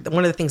lyricism. Like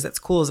one of the things that's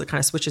cool is it kind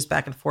of switches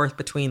back and forth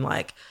between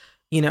like,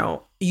 you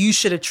know, you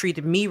should have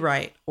treated me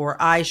right, or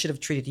I should have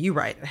treated you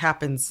right. It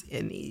happens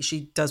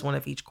she does one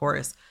of each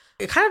chorus.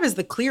 It kind of is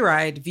the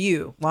clear-eyed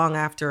view long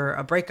after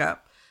a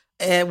breakup,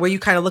 where you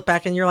kind of look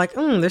back and you're like,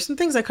 there's some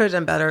things I could have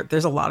done better.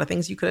 There's a lot of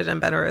things you could have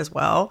done better as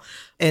well.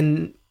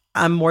 And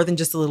I'm more than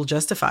just a little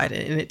justified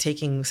in it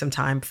taking some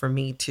time for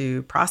me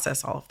to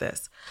process all of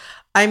this.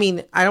 I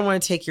mean, I don't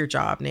want to take your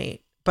job,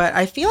 Nate, but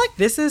I feel like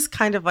this is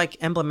kind of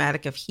like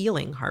emblematic of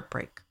healing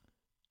heartbreak.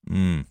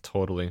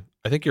 Totally.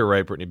 I think you're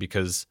right, Brittany,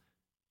 because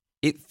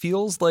it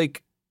feels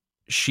like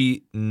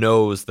she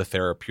knows the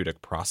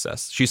therapeutic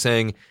process. She's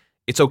saying,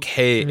 it's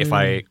okay if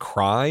I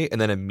cry and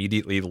then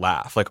immediately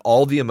laugh. Like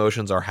all the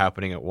emotions are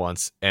happening at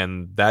once,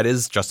 and that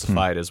is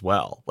justified as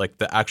well. Like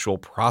the actual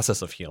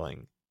process of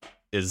healing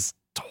is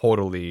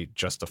totally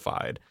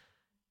justified.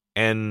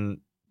 And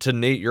to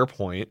Nate, your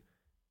point,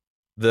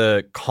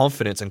 the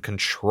confidence and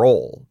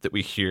control that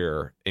we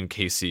hear in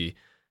Casey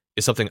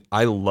is something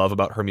I love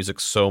about her music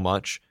so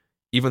much,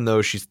 even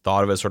though she's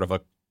thought of as sort of a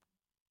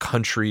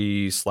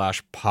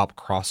country/pop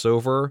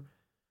crossover.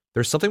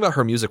 There's something about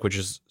her music which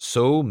is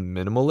so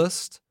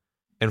minimalist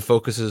and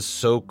focuses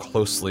so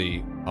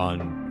closely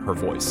on her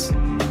voice.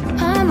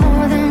 I'm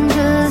more than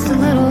just a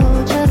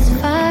little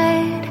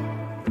justified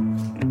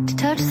to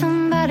touch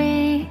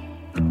somebody.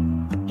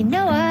 You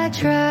know I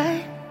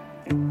tried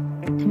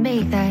to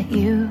make that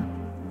you.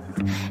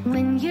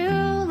 When you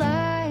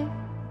lied,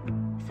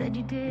 said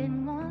you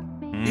didn't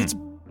want me. It's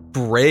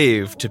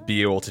brave to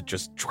be able to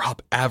just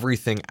drop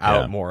everything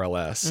out more or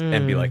less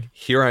and be like,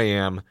 here I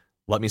am,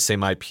 let me say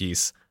my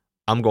piece,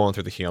 I'm going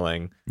through the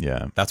healing.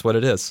 That's what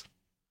it is.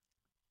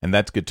 And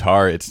that's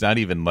guitar. It's not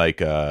even like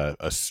a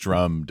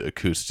strummed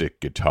acoustic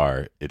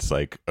guitar. It's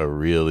like a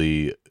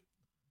really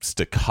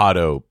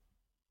staccato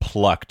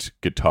plucked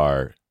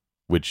guitar,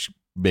 which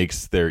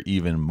makes there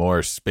even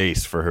more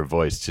space for her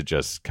voice to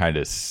just kind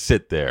of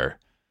sit there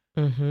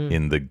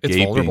in the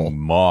gaping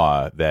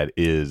maw that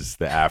is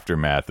the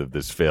aftermath of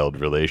this failed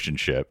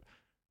relationship.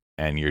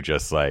 And you're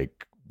just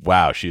like,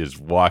 wow, she is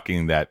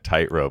walking that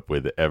tightrope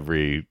with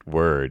every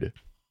word.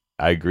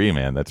 I agree,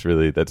 man. That's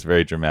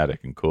very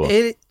dramatic and cool.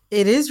 It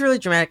is really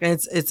dramatic,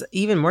 and it's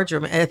even more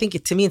dramatic. I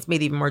think to me, it's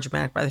made even more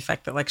dramatic by the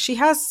fact that like she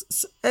has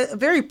a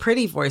very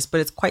pretty voice,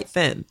 but it's quite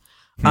thin.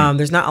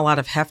 There's not a lot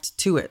of heft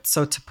to it.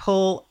 So to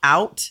pull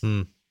out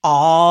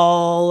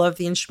all of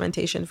the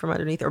instrumentation from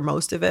underneath, or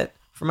most of it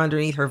from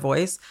underneath her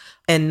voice,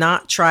 and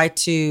not try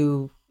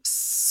to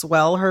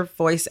swell her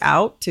voice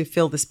out to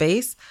fill the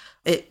space,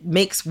 it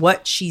makes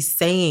what she's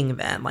saying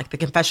then, like the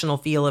confessional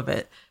feel of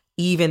it,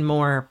 even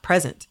more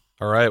present.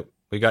 All right.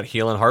 We got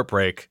Healin'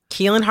 Heartbreak.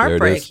 Healin'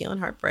 Heartbreak. Healin'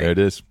 Heartbreak. There it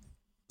is.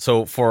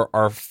 So for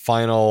our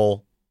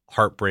final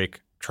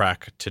heartbreak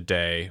track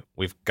today,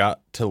 we've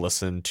got to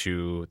listen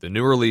to the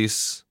new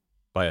release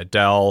by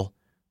Adele.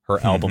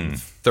 Her album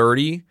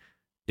 30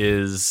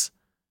 is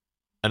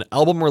an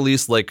album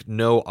release like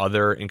no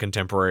other in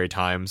contemporary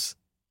times.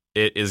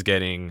 It is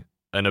getting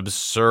an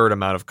absurd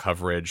amount of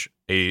coverage,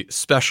 a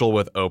special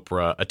with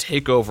Oprah, a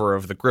takeover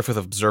of the Griffith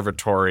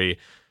Observatory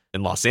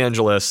in Los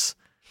Angeles.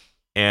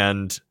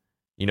 And,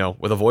 you know,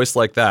 with a voice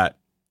like that,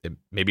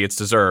 maybe it's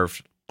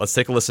deserved. Let's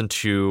take a listen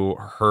to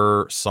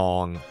her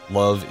song,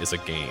 Love is a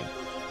Game.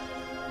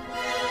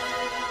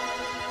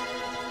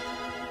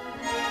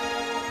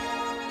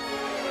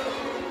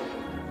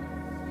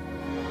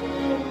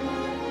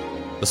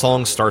 The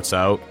song starts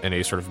out in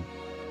a sort of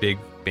big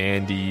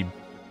bandy,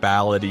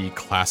 ballady,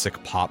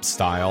 classic pop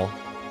style.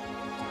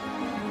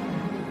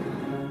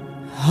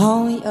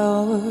 All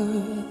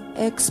your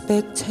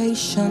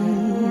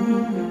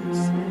expectations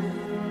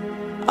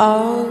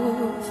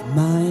of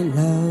my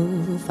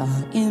love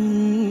are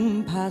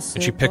impossible.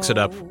 And she picks it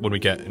up when we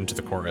get into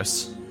the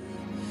chorus.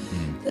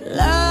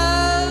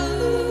 Love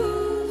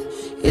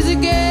is a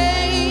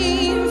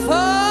game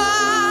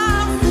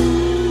for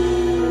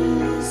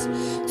fools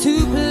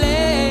to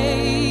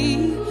play,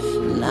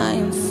 and I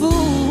am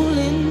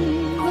fooling.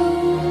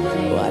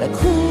 What a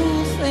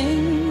cruel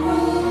thing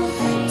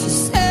to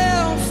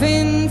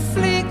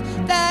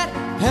self-inflict that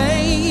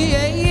pain.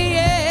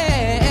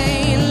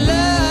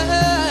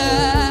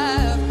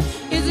 Love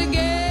is a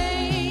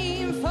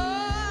game for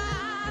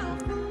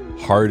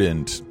fools.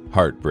 Hardened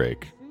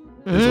heartbreak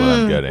is what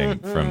I'm getting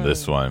from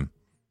this one.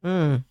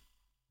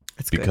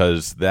 It's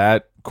because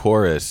that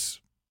chorus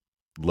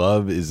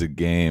Love is a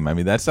game. I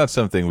mean, that's not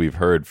something we've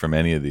heard from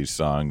any of these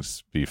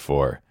songs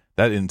before.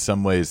 That in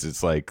some ways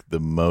it's like the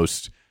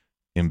most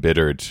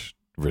embittered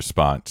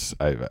response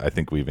I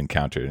think we've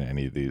encountered in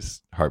any of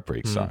these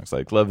heartbreak songs.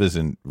 Like, love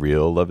isn't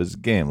real, love is a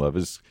game, love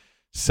is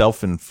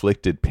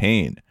self-inflicted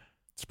pain.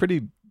 It's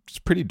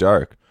pretty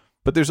dark.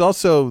 But there's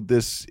also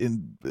this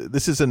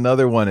is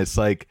another one. It's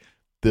like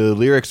the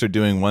lyrics are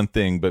doing one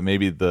thing, but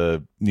maybe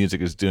the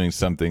music is doing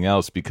something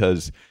else,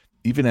 because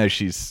even as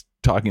she's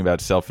talking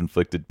about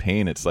self-inflicted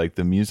pain, it's like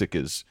the music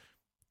is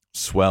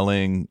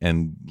swelling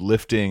and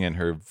lifting, and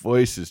her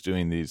voice is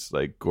doing these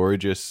like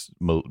gorgeous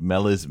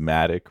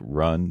melismatic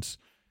runs.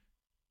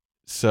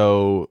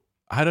 So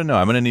I don't know.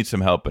 I'm going to need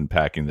some help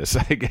unpacking this,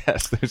 I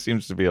guess. There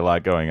seems to be a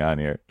lot going on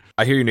here.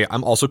 I hear you, Nate.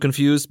 I'm also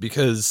confused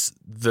because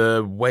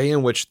the way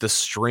in which the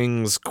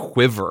strings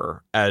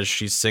quiver as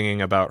she's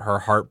singing about her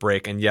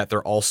heartbreak, and yet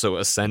they're also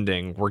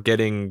ascending, we're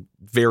getting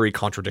very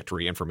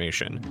contradictory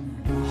information.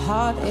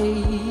 Heartache,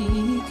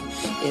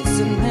 it's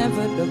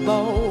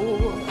inevitable,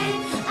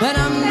 but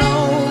I'm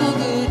no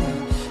good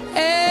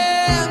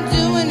and I'm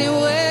doing it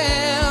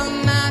well,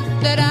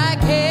 not that I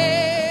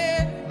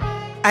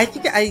care. I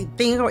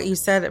think what you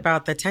said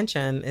about the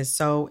tension is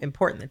so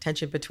important. The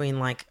tension between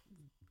like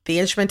the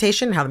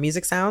instrumentation, how the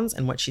music sounds,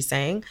 and what she's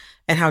saying,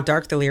 and how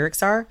dark the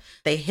lyrics are.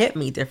 They hit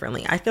me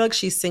differently. I feel like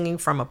she's singing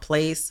from a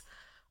place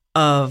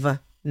of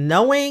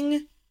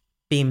knowing,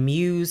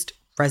 bemused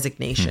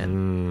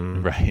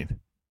resignation. Right.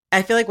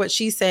 I feel like what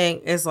she's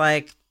saying is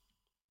like,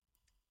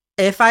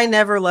 if I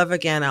never love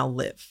again, I'll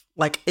live.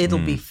 Like, it'll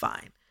be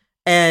fine.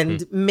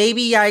 And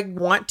maybe I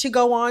want to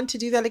go on to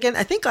do that again.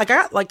 I think like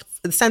I got like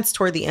the sense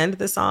toward the end of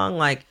the song,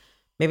 like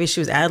maybe she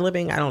was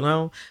ad-libbing, I don't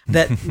know,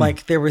 that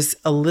like there was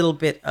a little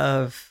bit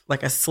of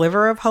like a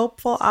sliver of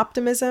hopeful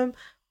optimism.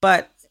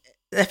 But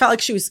I felt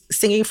like she was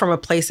singing from a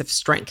place of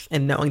strength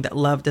and knowing that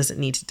love doesn't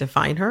need to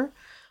define her,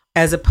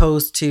 as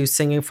opposed to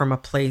singing from a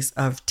place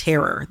of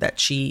terror that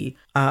she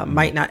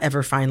might not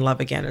ever find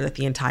love again, or that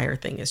the entire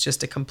thing is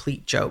just a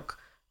complete joke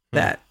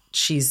that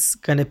she's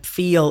going to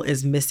feel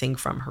is missing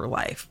from her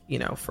life, you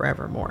know,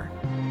 forevermore.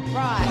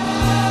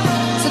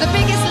 Right. So the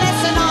biggest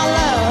lesson I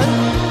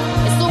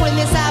learned, it's all in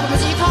this album,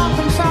 is you can't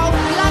control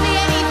bloody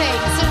anything.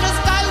 So just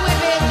go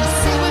with it, just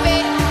sit with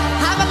it,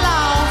 have a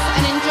laugh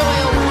and enjoy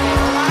all of it,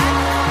 all right?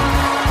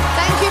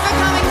 Thank you for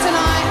coming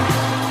tonight.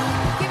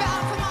 Give it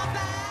up for my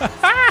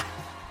band.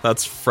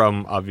 That's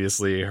from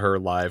obviously her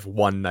live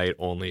one night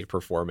only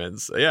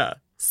performance. Yeah.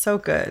 So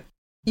good.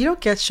 You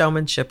don't get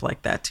showmanship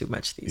like that too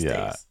much these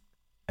days.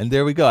 And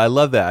there we go. I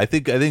love that. I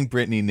think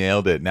Brittany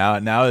nailed it.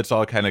 Now it's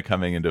all kind of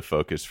coming into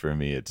focus for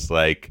me. It's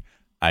like,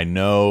 I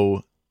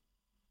know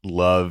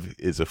love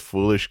is a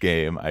foolish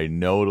game. I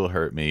know it'll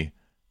hurt me,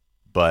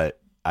 but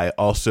I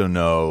also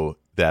know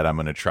that I'm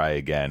going to try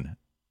again,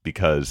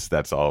 because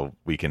that's all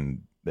we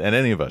can, and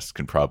any of us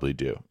can probably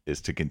do,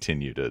 is to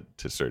continue to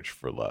search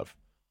for love.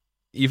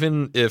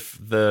 Even if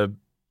the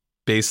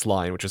bass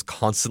line, which is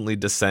constantly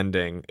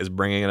descending, is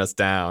bringing us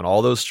down,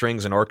 all those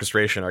strings and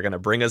orchestration are going to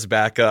bring us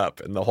back up,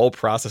 and the whole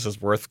process is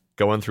worth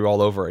going through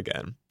all over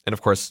again. And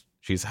of course,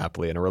 she's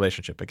happily in a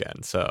relationship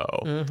again, so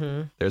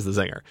there's the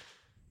zinger.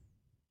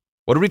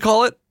 What did we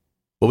call it?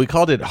 Well, we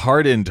called it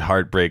Hardened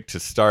Heartbreak to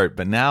start,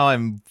 but now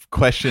I'm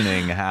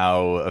questioning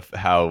how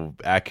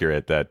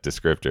accurate that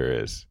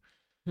descriptor is.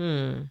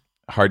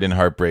 Hardened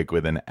Heartbreak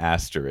with an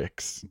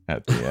asterisk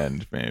at the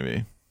end,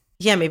 maybe.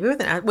 Yeah, maybe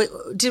with an... Wait,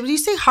 did you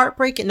say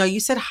Heartbreak? No, you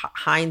said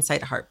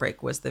Hindsight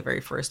Heartbreak was the very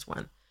first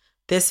one.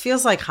 This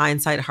feels like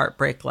Hindsight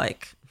Heartbreak,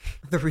 like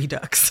the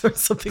Redux or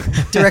something.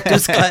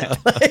 Director's cut,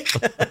 like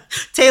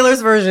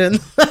Taylor's version.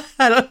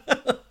 I don't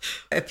know.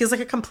 It feels like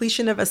a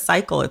completion of a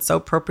cycle. It's so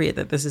appropriate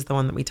that this is the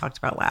one that we talked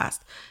about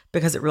last,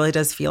 because it really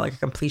does feel like a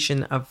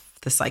completion of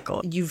the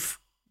cycle. You've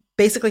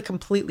basically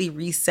completely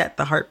reset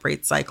the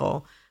heartbreak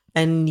cycle,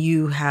 and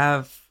you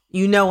have,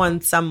 you know,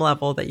 on some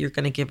level that you're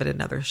going to give it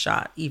another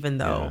shot, even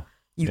though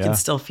you can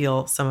still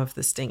feel some of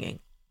the stinging.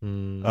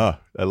 Oh,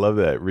 I love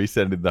that.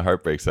 Resetting the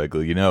heartbreak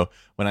cycle. You know,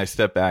 when I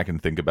step back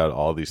and think about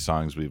all these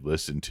songs we've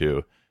listened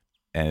to,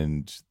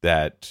 and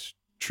that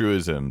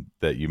truism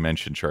that you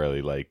mentioned,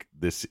 Charlie, like,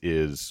 this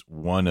is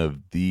one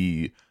of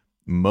the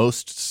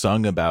most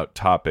sung about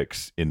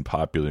topics in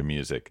popular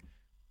music.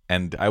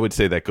 And I would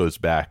say that goes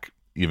back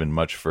even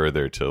much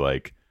further to,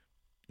 like,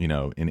 you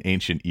know, in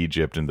ancient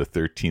Egypt in the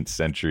 13th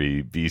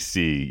century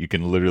BC, you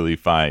can literally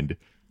find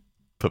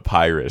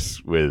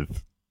papyrus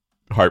with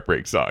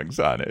heartbreak songs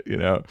on it, you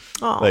know?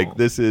 Aww. Like,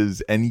 this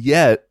is, and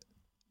yet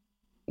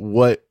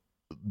what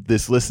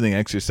this listening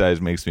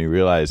exercise makes me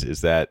realize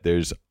is that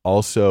there's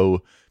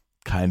also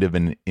kind of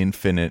an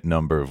infinite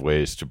number of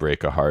ways to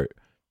break a heart,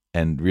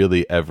 and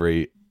really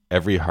every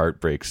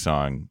heartbreak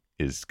song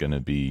is going to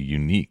be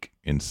unique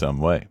in some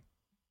way.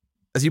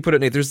 As you put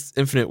it, Nate, there's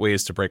infinite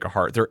ways to break a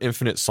heart. There are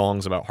infinite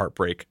songs about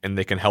heartbreak, and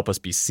they can help us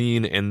be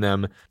seen in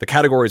them. The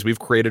categories we've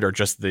created are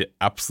just the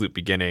absolute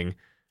beginning,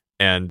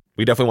 and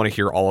we definitely want to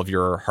hear all of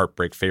your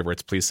heartbreak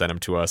favorites. Please send them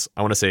to us.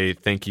 I want to say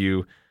thank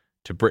you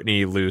to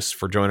Brittany Luce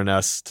for joining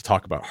us to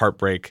talk about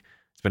heartbreak.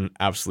 It's been an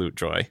absolute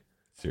joy.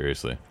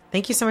 Seriously.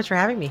 Thank you so much for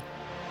having me.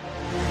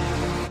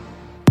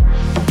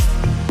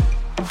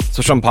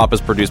 Switched on Pop is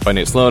produced by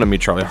Nate Sloan and me,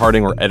 Charlie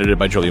Harding. We're edited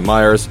by Julia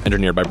Myers,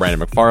 engineered by Brandon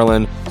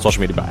McFarlane,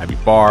 social media by Abby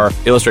Barr,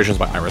 illustrations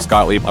by Iris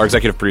Gottlieb. Our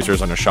executive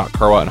producers are Nishat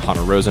Karwa and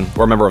Hannah Rosen.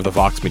 We're a member of the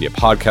Vox Media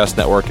Podcast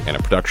Network and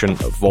a production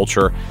of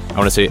Vulture. I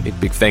want to say a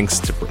big thanks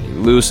to Brittany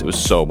Luce. It was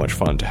so much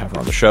fun to have her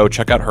on the show.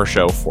 Check out her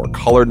show, For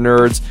Colored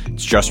Nerds.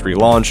 It's just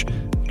relaunched.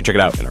 You can check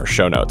it out in our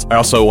show notes. I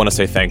also want to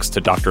say thanks to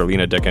Dr.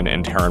 Lena Dickin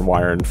and Taryn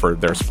Wyron for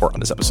their support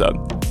on this episode.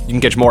 You can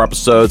catch more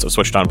episodes of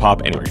Switched on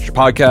Pop anywhere you get your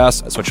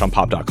podcasts at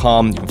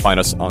switchedonpop.com. You can find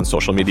us on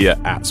social media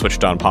at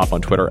Switched on Pop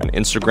on Twitter and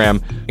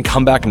Instagram. And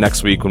come back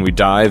next week when we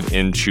dive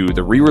into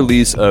the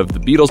re-release of the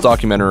Beatles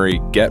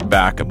documentary Get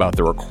Back, about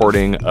the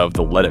recording of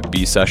the Let It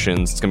Be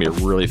sessions. It's going to be a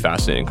really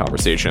fascinating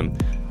conversation.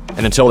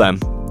 And until then,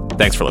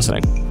 thanks for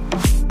listening.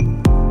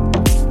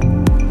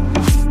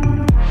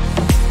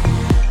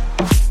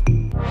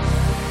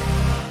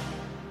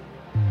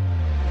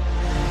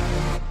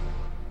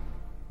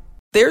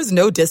 There's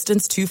no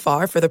distance too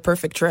far for the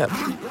perfect trip.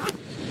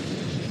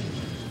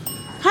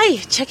 Hi,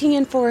 checking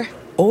in for...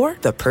 Or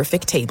the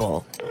perfect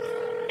table.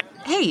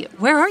 Hey,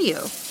 where are you?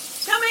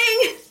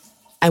 Coming!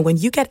 And when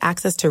you get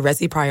access to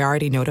Resi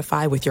Priority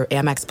Notify with your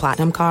Amex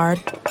Platinum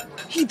card...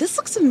 Hey, this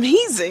looks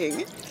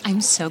amazing. I'm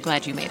so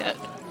glad you made it.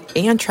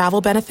 And travel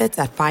benefits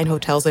at fine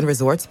hotels and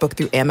resorts booked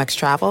through Amex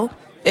Travel,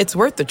 it's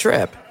worth the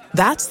trip.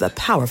 That's the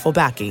powerful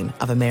backing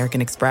of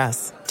American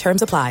Express.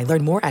 Terms apply.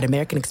 Learn more at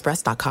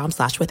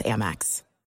americanexpress.com/withAmex.